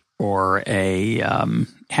environmentalist or a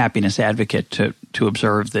happiness advocate to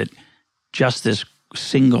observe that just this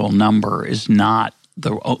single number is not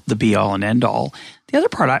the be-all and end-all. The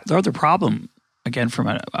other problem, again, from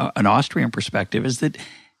an Austrian perspective, is that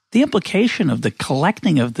the implication of the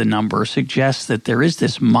collecting of the number suggests that there is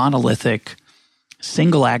this monolithic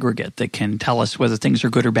single aggregate that can tell us whether things are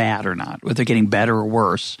good or bad or not, whether they're getting better or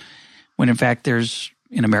worse, when in fact there's,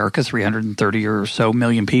 in America, 330 or so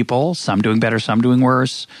million people, some doing better, some doing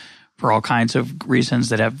worse, for all kinds of reasons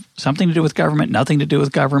that have something to do with government, nothing to do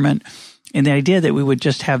with government. And the idea that we would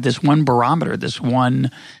just have this one barometer, this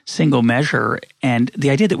one single measure, and the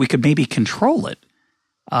idea that we could maybe control it,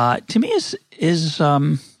 to me is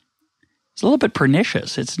a little bit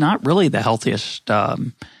pernicious. It's not really the healthiest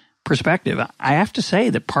perspective. I have to say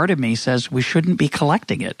that part of me says we shouldn't be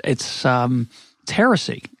collecting it. It's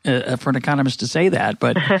heresy for an economist to say that,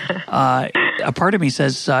 but a part of me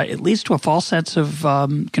says it leads to a false sense of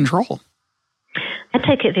control. I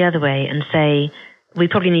take it the other way and say we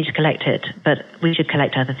probably need to collect it, but we should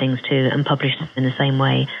collect other things too and publish them in the same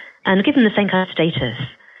way and give them the same kind of status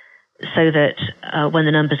so that when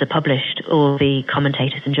the numbers are published, all the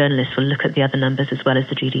commentators and journalists will look at the other numbers as well as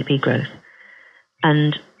the GDP growth.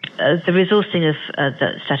 And the resourcing of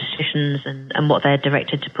the statisticians and what they're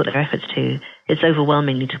directed to put their efforts to is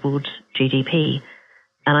overwhelmingly towards GDP.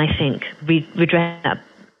 And I think redress that,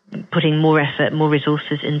 putting more effort, more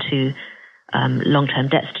resources into long-term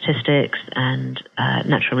debt statistics and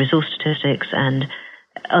natural resource statistics and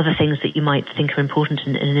other things that you might think are important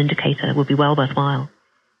in an indicator would be well worthwhile.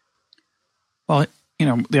 Well,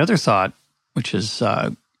 the other thought, which is,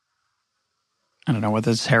 I don't know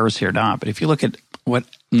whether it's heresy or not, but if you look at what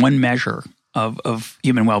one measure of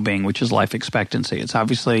human well-being, which is life expectancy, it's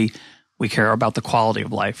obviously we care about the quality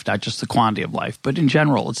of life, not just the quantity of life. But in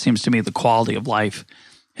general, it seems to me the quality of life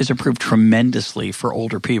has improved tremendously for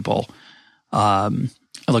older people. I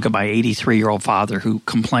look at my 83-year-old father who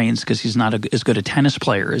complains because he's not as good a tennis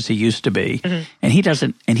player as he used to be.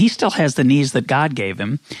 Mm-hmm. And he still has the knees that God gave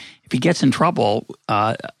him. If he gets in trouble,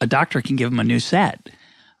 a doctor can give him a new set.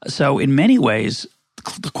 So in many ways,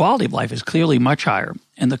 the quality of life is clearly much higher.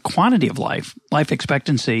 And the quantity of life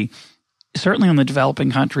expectancy, certainly in the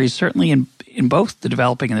developing countries, certainly in both the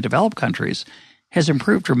developing and the developed countries, has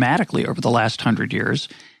improved dramatically over the last 100 years.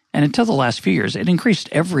 And until the last few years, it increased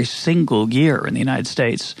every single year in the United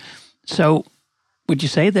States. So would you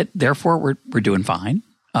say that, therefore, we're doing fine?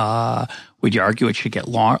 Would you argue it should get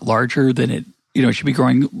larger than it, it should be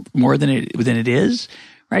growing more than it is?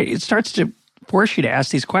 Right? It starts to force you to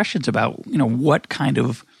ask these questions about, what kind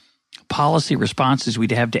of policy responses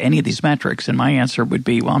we'd have to any of these metrics. And my answer would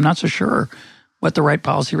be, well, I'm not so sure what the right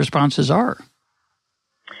policy responses are.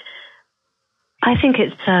 I think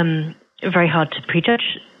it's very hard to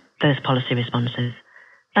prejudge those policy responses.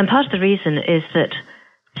 And part of the reason is that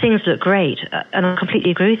things look great. And I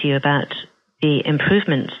completely agree with you about the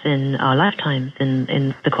improvements in our lifetimes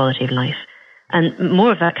in the quality of life. And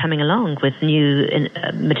more of that coming along with new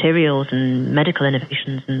materials and medical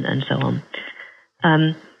innovations and so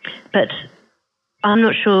on. But I'm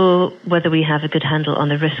not sure whether we have a good handle on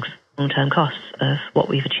the risks, long-term costs of what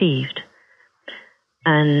we've achieved.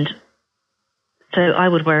 And so I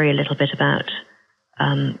would worry a little bit about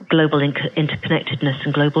global interconnectedness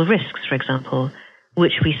and global risks, for example,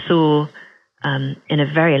 which we saw in a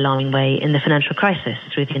very alarming way in the financial crisis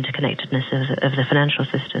through the interconnectedness of the financial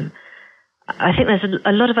system. I think there's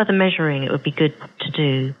a lot of other measuring it would be good to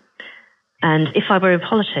do. And if I were in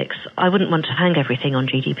politics, I wouldn't want to hang everything on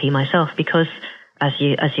GDP myself because, as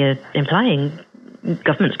you're implying,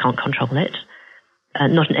 governments can't control it,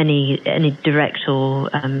 not in any direct or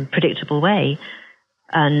predictable way.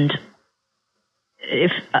 And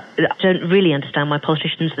if I don't really understand why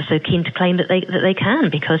politicians are so keen to claim that they can,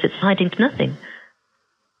 because it's hiding to nothing.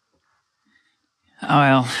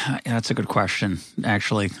 Well, that's a good question,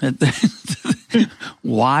 actually.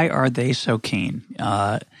 Why are they so keen?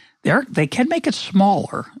 They can make it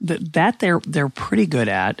smaller. That they're pretty good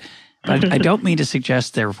at. But I don't mean to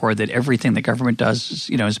suggest, therefore, that everything the government does,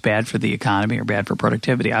 is bad for the economy or bad for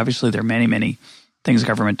productivity. Obviously, there are many, many things the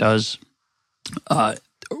government does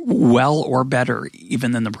well or better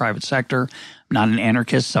even than the private sector. I'm not an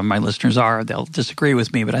anarchist. Some of my listeners are. They'll disagree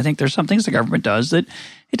with me. But I think there's some things the government does that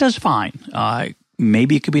it does fine.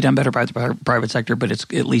 Maybe it could be done better by the private sector, but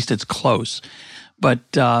at least it's close. But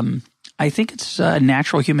I think it's a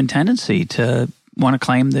natural human tendency to want to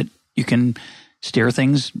claim that you can steer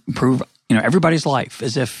things, improve, everybody's life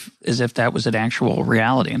as if that was an actual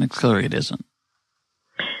reality, and clearly it isn't.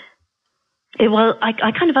 Well,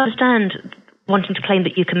 I kind of understand wanting to claim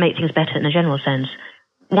that you can make things better in a general sense.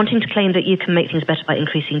 Wanting to claim that you can make things better by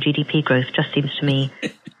increasing GDP growth just seems to me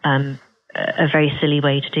a very silly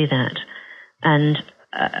way to do that. And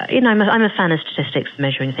I'm a fan of statistics for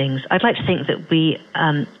measuring things. I'd like to think that we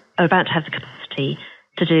are about to have the capacity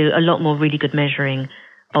to do a lot more really good measuring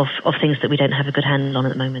of things that we don't have a good handle on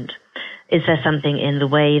at the moment. Is there something in the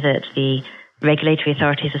way that the regulatory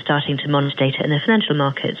authorities are starting to monitor data in the financial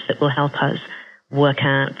markets that will help us work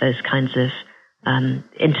out those kinds of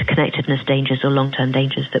interconnectedness dangers or long-term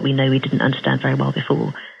dangers that we know we didn't understand very well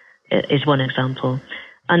before, is one example.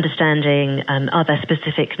 Understanding, are there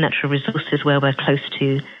specific natural resources where we're close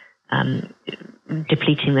to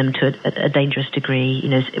depleting them to a dangerous degree,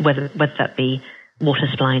 whether that be water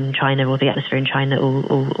supply in China or the atmosphere in China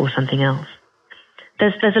or something else.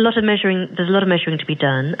 There's a lot of measuring. There's a lot of measuring to be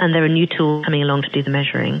done, and there are new tools coming along to do the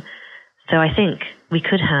measuring. So I think we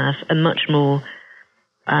could have a much more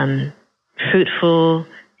fruitful,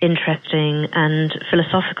 interesting, and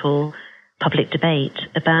philosophical public debate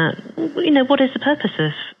about, what is the purpose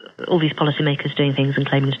of all these policymakers doing things and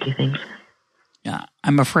claiming to do things. Yeah,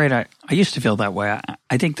 I'm afraid I used to feel that way.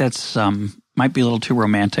 I think that's might be a little too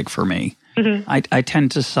romantic for me. Mm-hmm. I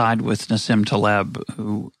tend to side with Nassim Taleb,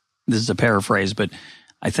 who, this is a paraphrase, but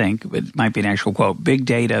I think it might be an actual quote. Big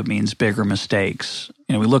data means bigger mistakes.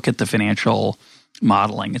 We look at the financial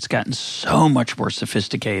modeling. It's gotten so much more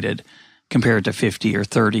sophisticated compared to 50 or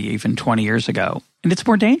 30, even 20 years ago. And it's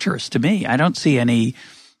more dangerous to me. I don't see any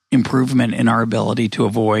improvement in our ability to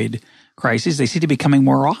avoid crises. They seem to be coming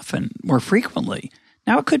more often, more frequently.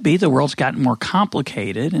 Now, it could be the world's gotten more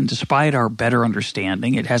complicated, and despite our better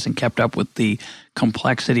understanding, it hasn't kept up with the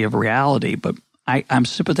complexity of reality. But I'm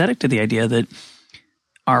sympathetic to the idea that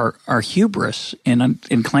our hubris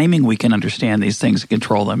in claiming we can understand these things and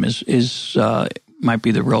control them is might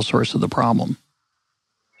be the real source of the problem.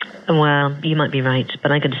 Well, you might be right,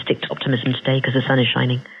 but I'm going to stick to optimism today because the sun is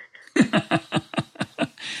shining.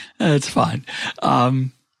 That's fine.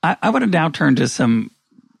 I want to now turn to some,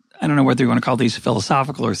 I don't know whether you want to call these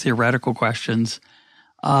philosophical or theoretical questions.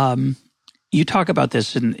 You talk about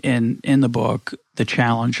this in the book, the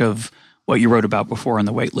challenge of what you wrote about before in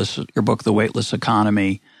your book, The Weightless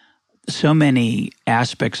Economy. So many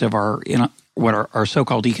aspects of what our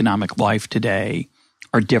so-called economic life today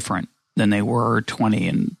are different than they were 20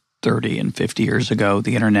 and 30 and 50 years ago.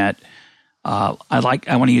 The internet, I want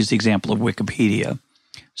to use the example of Wikipedia.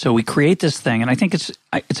 So we create this thing, and I think it's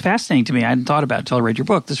fascinating to me. I hadn't thought about it until I read your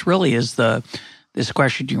book. This really is this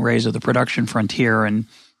question you raise of the production frontier, and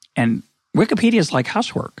Wikipedia is like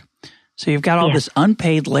housework. So you've got all this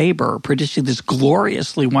unpaid labor producing this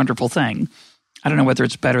gloriously wonderful thing. I don't know whether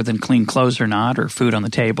it's better than clean clothes or not, or food on the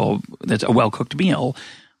table that's a well-cooked meal,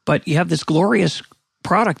 but you have this glorious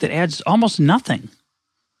product that adds almost nothing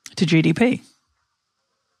to GDP.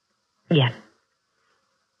 Yeah.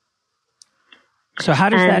 So how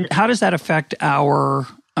does that affect our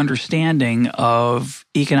understanding of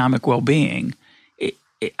economic well-being?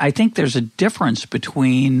 I think there's a difference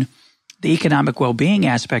between the economic well-being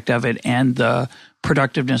aspect of it and the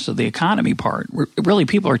productiveness of the economy part. Really,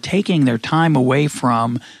 people are taking their time away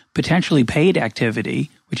from potentially paid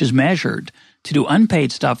activity, which is measured, to do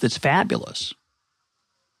unpaid stuff that's fabulous.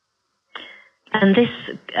 And this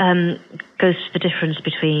goes to the difference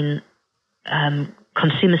between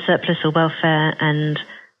consumer surplus or welfare and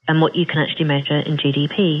what you can actually measure in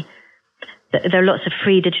GDP. There are lots of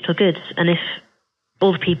free digital goods, and if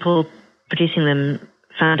all the people producing them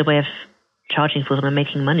found a way of charging for them and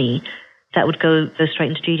making money, that would go straight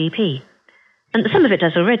into GDP. And some of it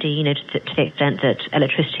does already, to the extent that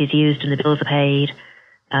electricity is used and the bills are paid,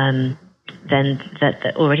 then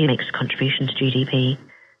that already makes a contribution to GDP.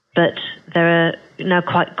 But there are now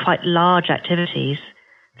quite large activities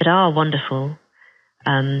that are wonderful,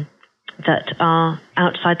 that are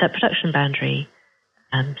outside that production boundary.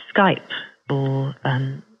 Skype or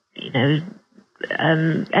Evernote,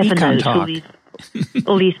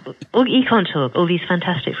 all Econ Talk, all these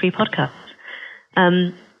fantastic free podcasts.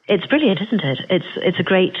 It's brilliant, isn't it? It's a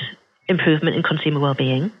great improvement in consumer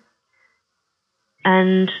well-being,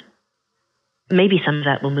 and maybe some of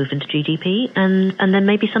that will move into GDP, and then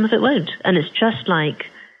maybe some of it won't. And it's just like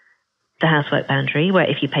the housework boundary, where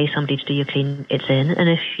if you pay somebody to do your clean, it's in, and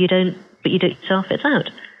if you don't, but you do it yourself, it's out.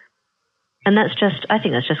 And I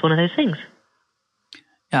think that's just one of those things.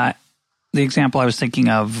 The example I was thinking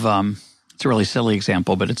of, it's a really silly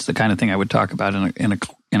example, but it's the kind of thing I would talk about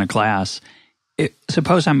in a class.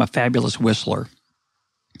 Suppose I'm a fabulous whistler,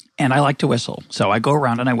 and I like to whistle. So I go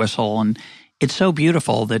around and I whistle, and it's so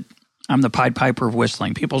beautiful that I'm the Pied Piper of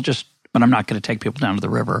whistling. But I'm not going to take people down to the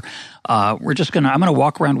river. I'm going to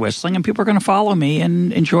walk around whistling, and people are going to follow me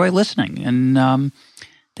and enjoy listening. And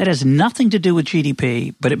that has nothing to do with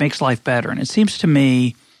GDP, but it makes life better. And it seems to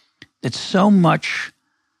me that so much,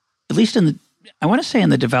 at least in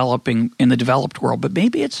the developed world, but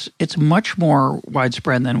maybe it's much more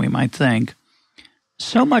widespread than we might think.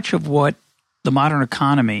 So much of what the modern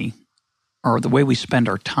economy, or the way we spend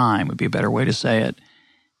our time would be a better way to say it,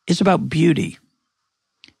 is about beauty.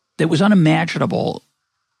 That was unimaginable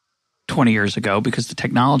 20 years ago because the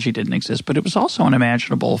technology didn't exist, but it was also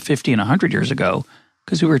unimaginable 50 and 100 years ago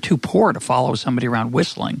because we were too poor to follow somebody around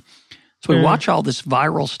whistling. So we watch all this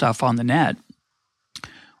viral stuff on the net,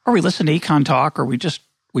 or we listen to Econ Talk, or we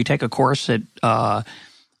take a course at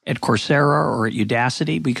Coursera or at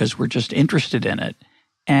Udacity because we're just interested in it.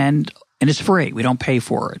 And it's free. We don't pay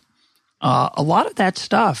for it. A lot of that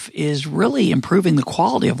stuff is really improving the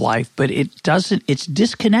quality of life, but it's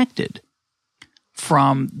disconnected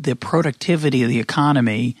from the productivity of the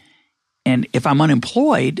economy. And if I'm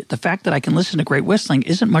unemployed, the fact that I can listen to great whistling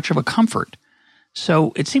isn't much of a comfort.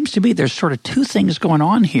 So it seems to me there's sort of two things going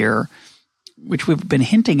on here, which we've been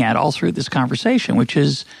hinting at all through this conversation, which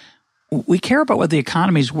is we care about whether the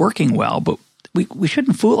economy is working well, but we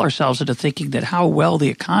shouldn't fool ourselves into thinking that how well the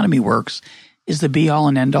economy works is the be-all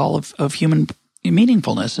and end-all of human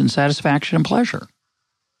meaningfulness and satisfaction and pleasure.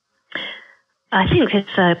 I think it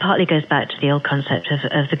partly goes back to the old concept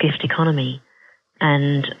of the gift economy.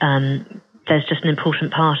 And there's just an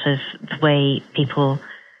important part of the way people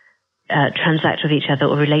transact with each other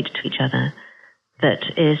or relate to each other that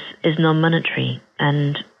is non-monetary.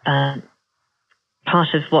 And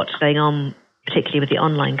part of what's going on, particularly with the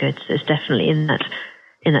online goods, is definitely in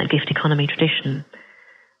that gift economy tradition.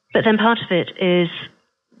 But then part of it is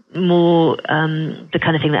more the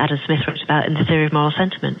kind of thing that Adam Smith wrote about in the Theory of Moral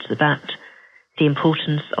Sentiments, about the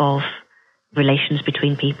importance of relations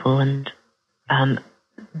between people and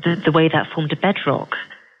the way that formed a bedrock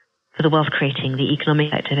for the wealth creating, the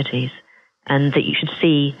economic activities, and that you should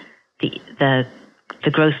see the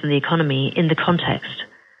growth in the economy in the context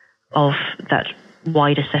of that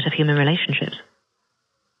wider set of human relationships.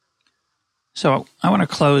 So I want to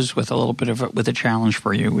close with a little bit with a challenge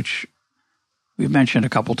for you, which we've mentioned a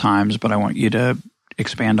couple times, but I want you to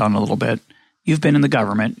expand on a little bit. You've been in the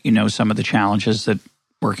government. You know some of the challenges that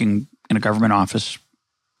working in a government office,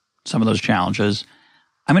 some of those challenges.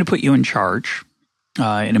 I'm going to put you in charge.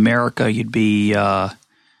 In America, you'd be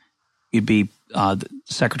the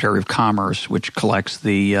Secretary of Commerce, which collects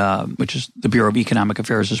which is the Bureau of Economic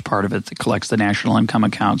Affairs is part of it, that collects the national income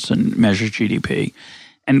accounts and measures GDP.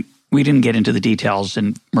 And we didn't get into the details,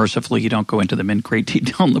 and mercifully you don't go into them in great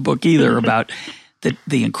detail in the book either, about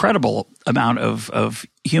the incredible amount of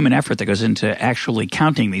human effort that goes into actually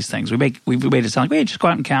counting these things. We've made it sound like, hey, just go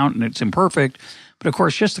out and count and it's imperfect. But of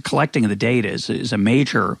course, just the collecting of the data is a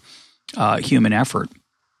major human effort.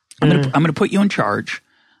 I'm going to put you in charge.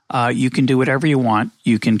 You can do whatever you want.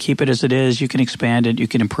 You can keep it as it is. You can expand it. You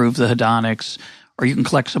can improve the hedonics, or you can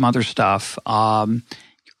collect some other stuff.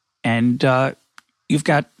 You've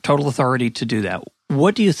got total authority to do that.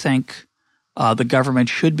 What do you think the government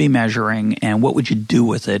should be measuring, and what would you do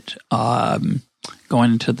with it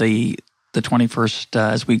going into the 21st,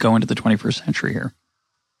 as we go into the 21st century here?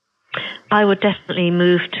 I would definitely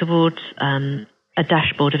move towards a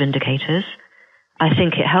dashboard of indicators. I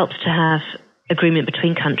think it helps to have agreement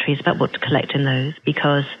between countries about what to collect in those,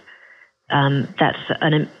 because being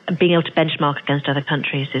able to benchmark against other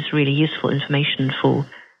countries is really useful information for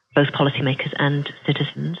both policymakers and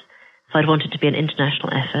citizens. So I'd want it to be an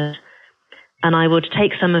international effort. And I would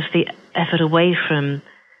take some of the effort away from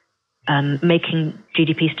making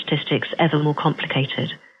GDP statistics ever more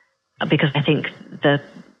complicated, because I think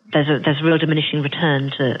there's a real diminishing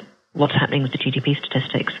return to what's happening with the GDP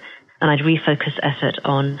statistics. And I'd refocus effort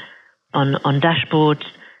on dashboards,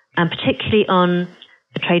 and particularly on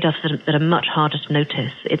the trade-offs that are much harder to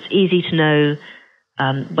notice. It's easy to know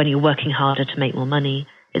when you're working harder to make more money.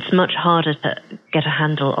 It's much harder to get a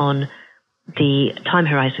handle on the time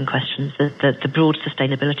horizon questions, the broad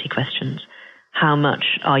sustainability questions. How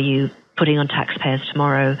much are you putting on taxpayers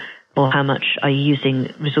tomorrow, or how much are you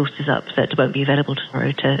using resources up that won't be available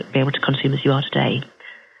tomorrow to be able to consume as you are today?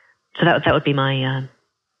 So that would be my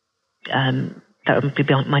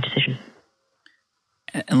my decision.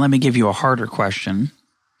 And let me give you a harder question.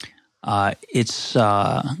 It's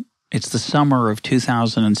the summer of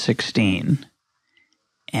 2016,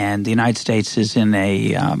 and the United States is in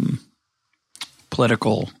a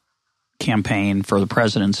political campaign for the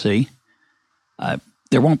presidency.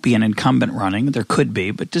 There won't be an incumbent running. There could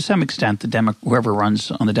be, but to some extent, whoever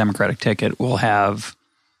runs on the Democratic ticket will have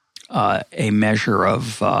a measure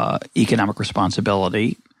of economic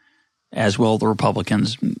responsibility, as will the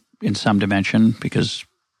Republicans in some dimension, because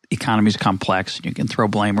the economy is complex and you can throw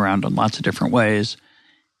blame around in lots of different ways.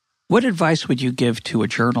 What advice would you give to a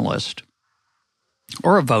journalist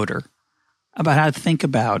or a voter about how to think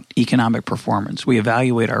about economic performance? We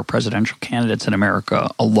evaluate our presidential candidates in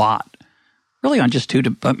America a lot, really on just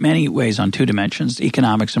many ways on two dimensions,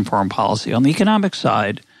 economics and foreign policy. On the economic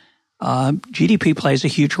side, GDP plays a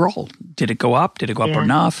huge role. Did it go up? Did it go up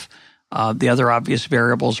enough? The other obvious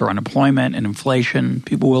variables are unemployment and inflation.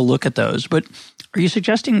 People will look at those. But are you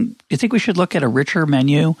suggesting you think we should look at a richer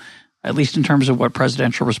menu, at least in terms of what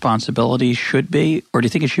presidential responsibilities should be, or do you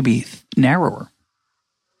think it should be narrower?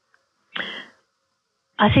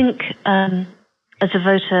 I think as a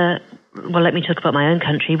voter, well, let me talk about my own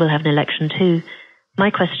country. We'll have an election too.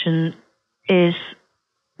 My question is,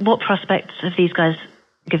 what prospects have these guys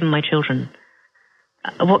given my children?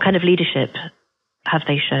 What kind of leadership have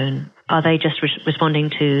they shown? Are they just responding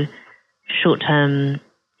to short-term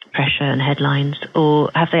pressure and headlines,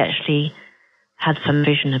 or have they actually had some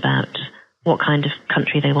vision about what kind of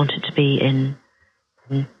country they want it to be in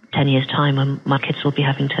 10 years' time, when my kids will be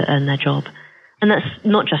having to earn their job? And that's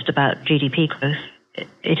not just about GDP growth.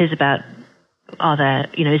 It is about,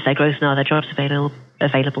 is there growth and are there jobs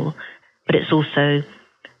available? But it's also,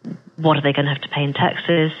 what are they going to have to pay in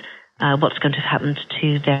taxes? What's going to have happened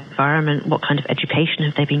to their environment? What kind of education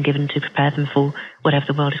have they been given to prepare them for whatever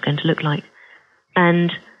the world is going to look like?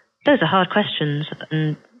 And those are hard questions,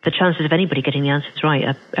 and the chances of anybody getting the answers right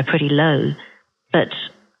are pretty low. But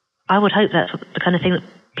I would hope that's the kind of thing that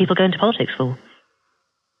people go into politics for.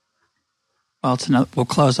 Well, we'll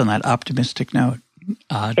close on that optimistic note.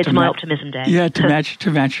 It's my optimism day. Yeah,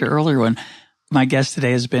 to match your earlier one. My guest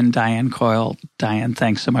today has been Diane Coyle. Diane,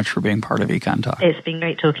 thanks so much for being part of Econ Talk. It's been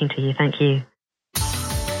great talking to you. Thank you.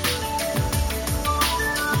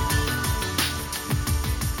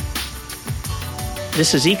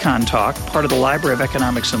 This is Econ Talk, part of the Library of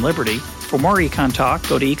Economics and Liberty. For more Econ Talk,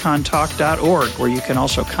 go to econtalk.org, where you can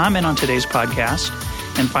also comment on today's podcast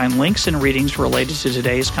and find links and readings related to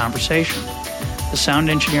today's conversation. The sound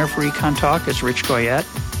engineer for Econ Talk is Rich Goyette.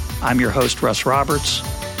 I'm your host, Russ Roberts.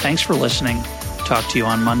 Thanks for listening. Talk to you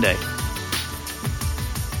on Monday.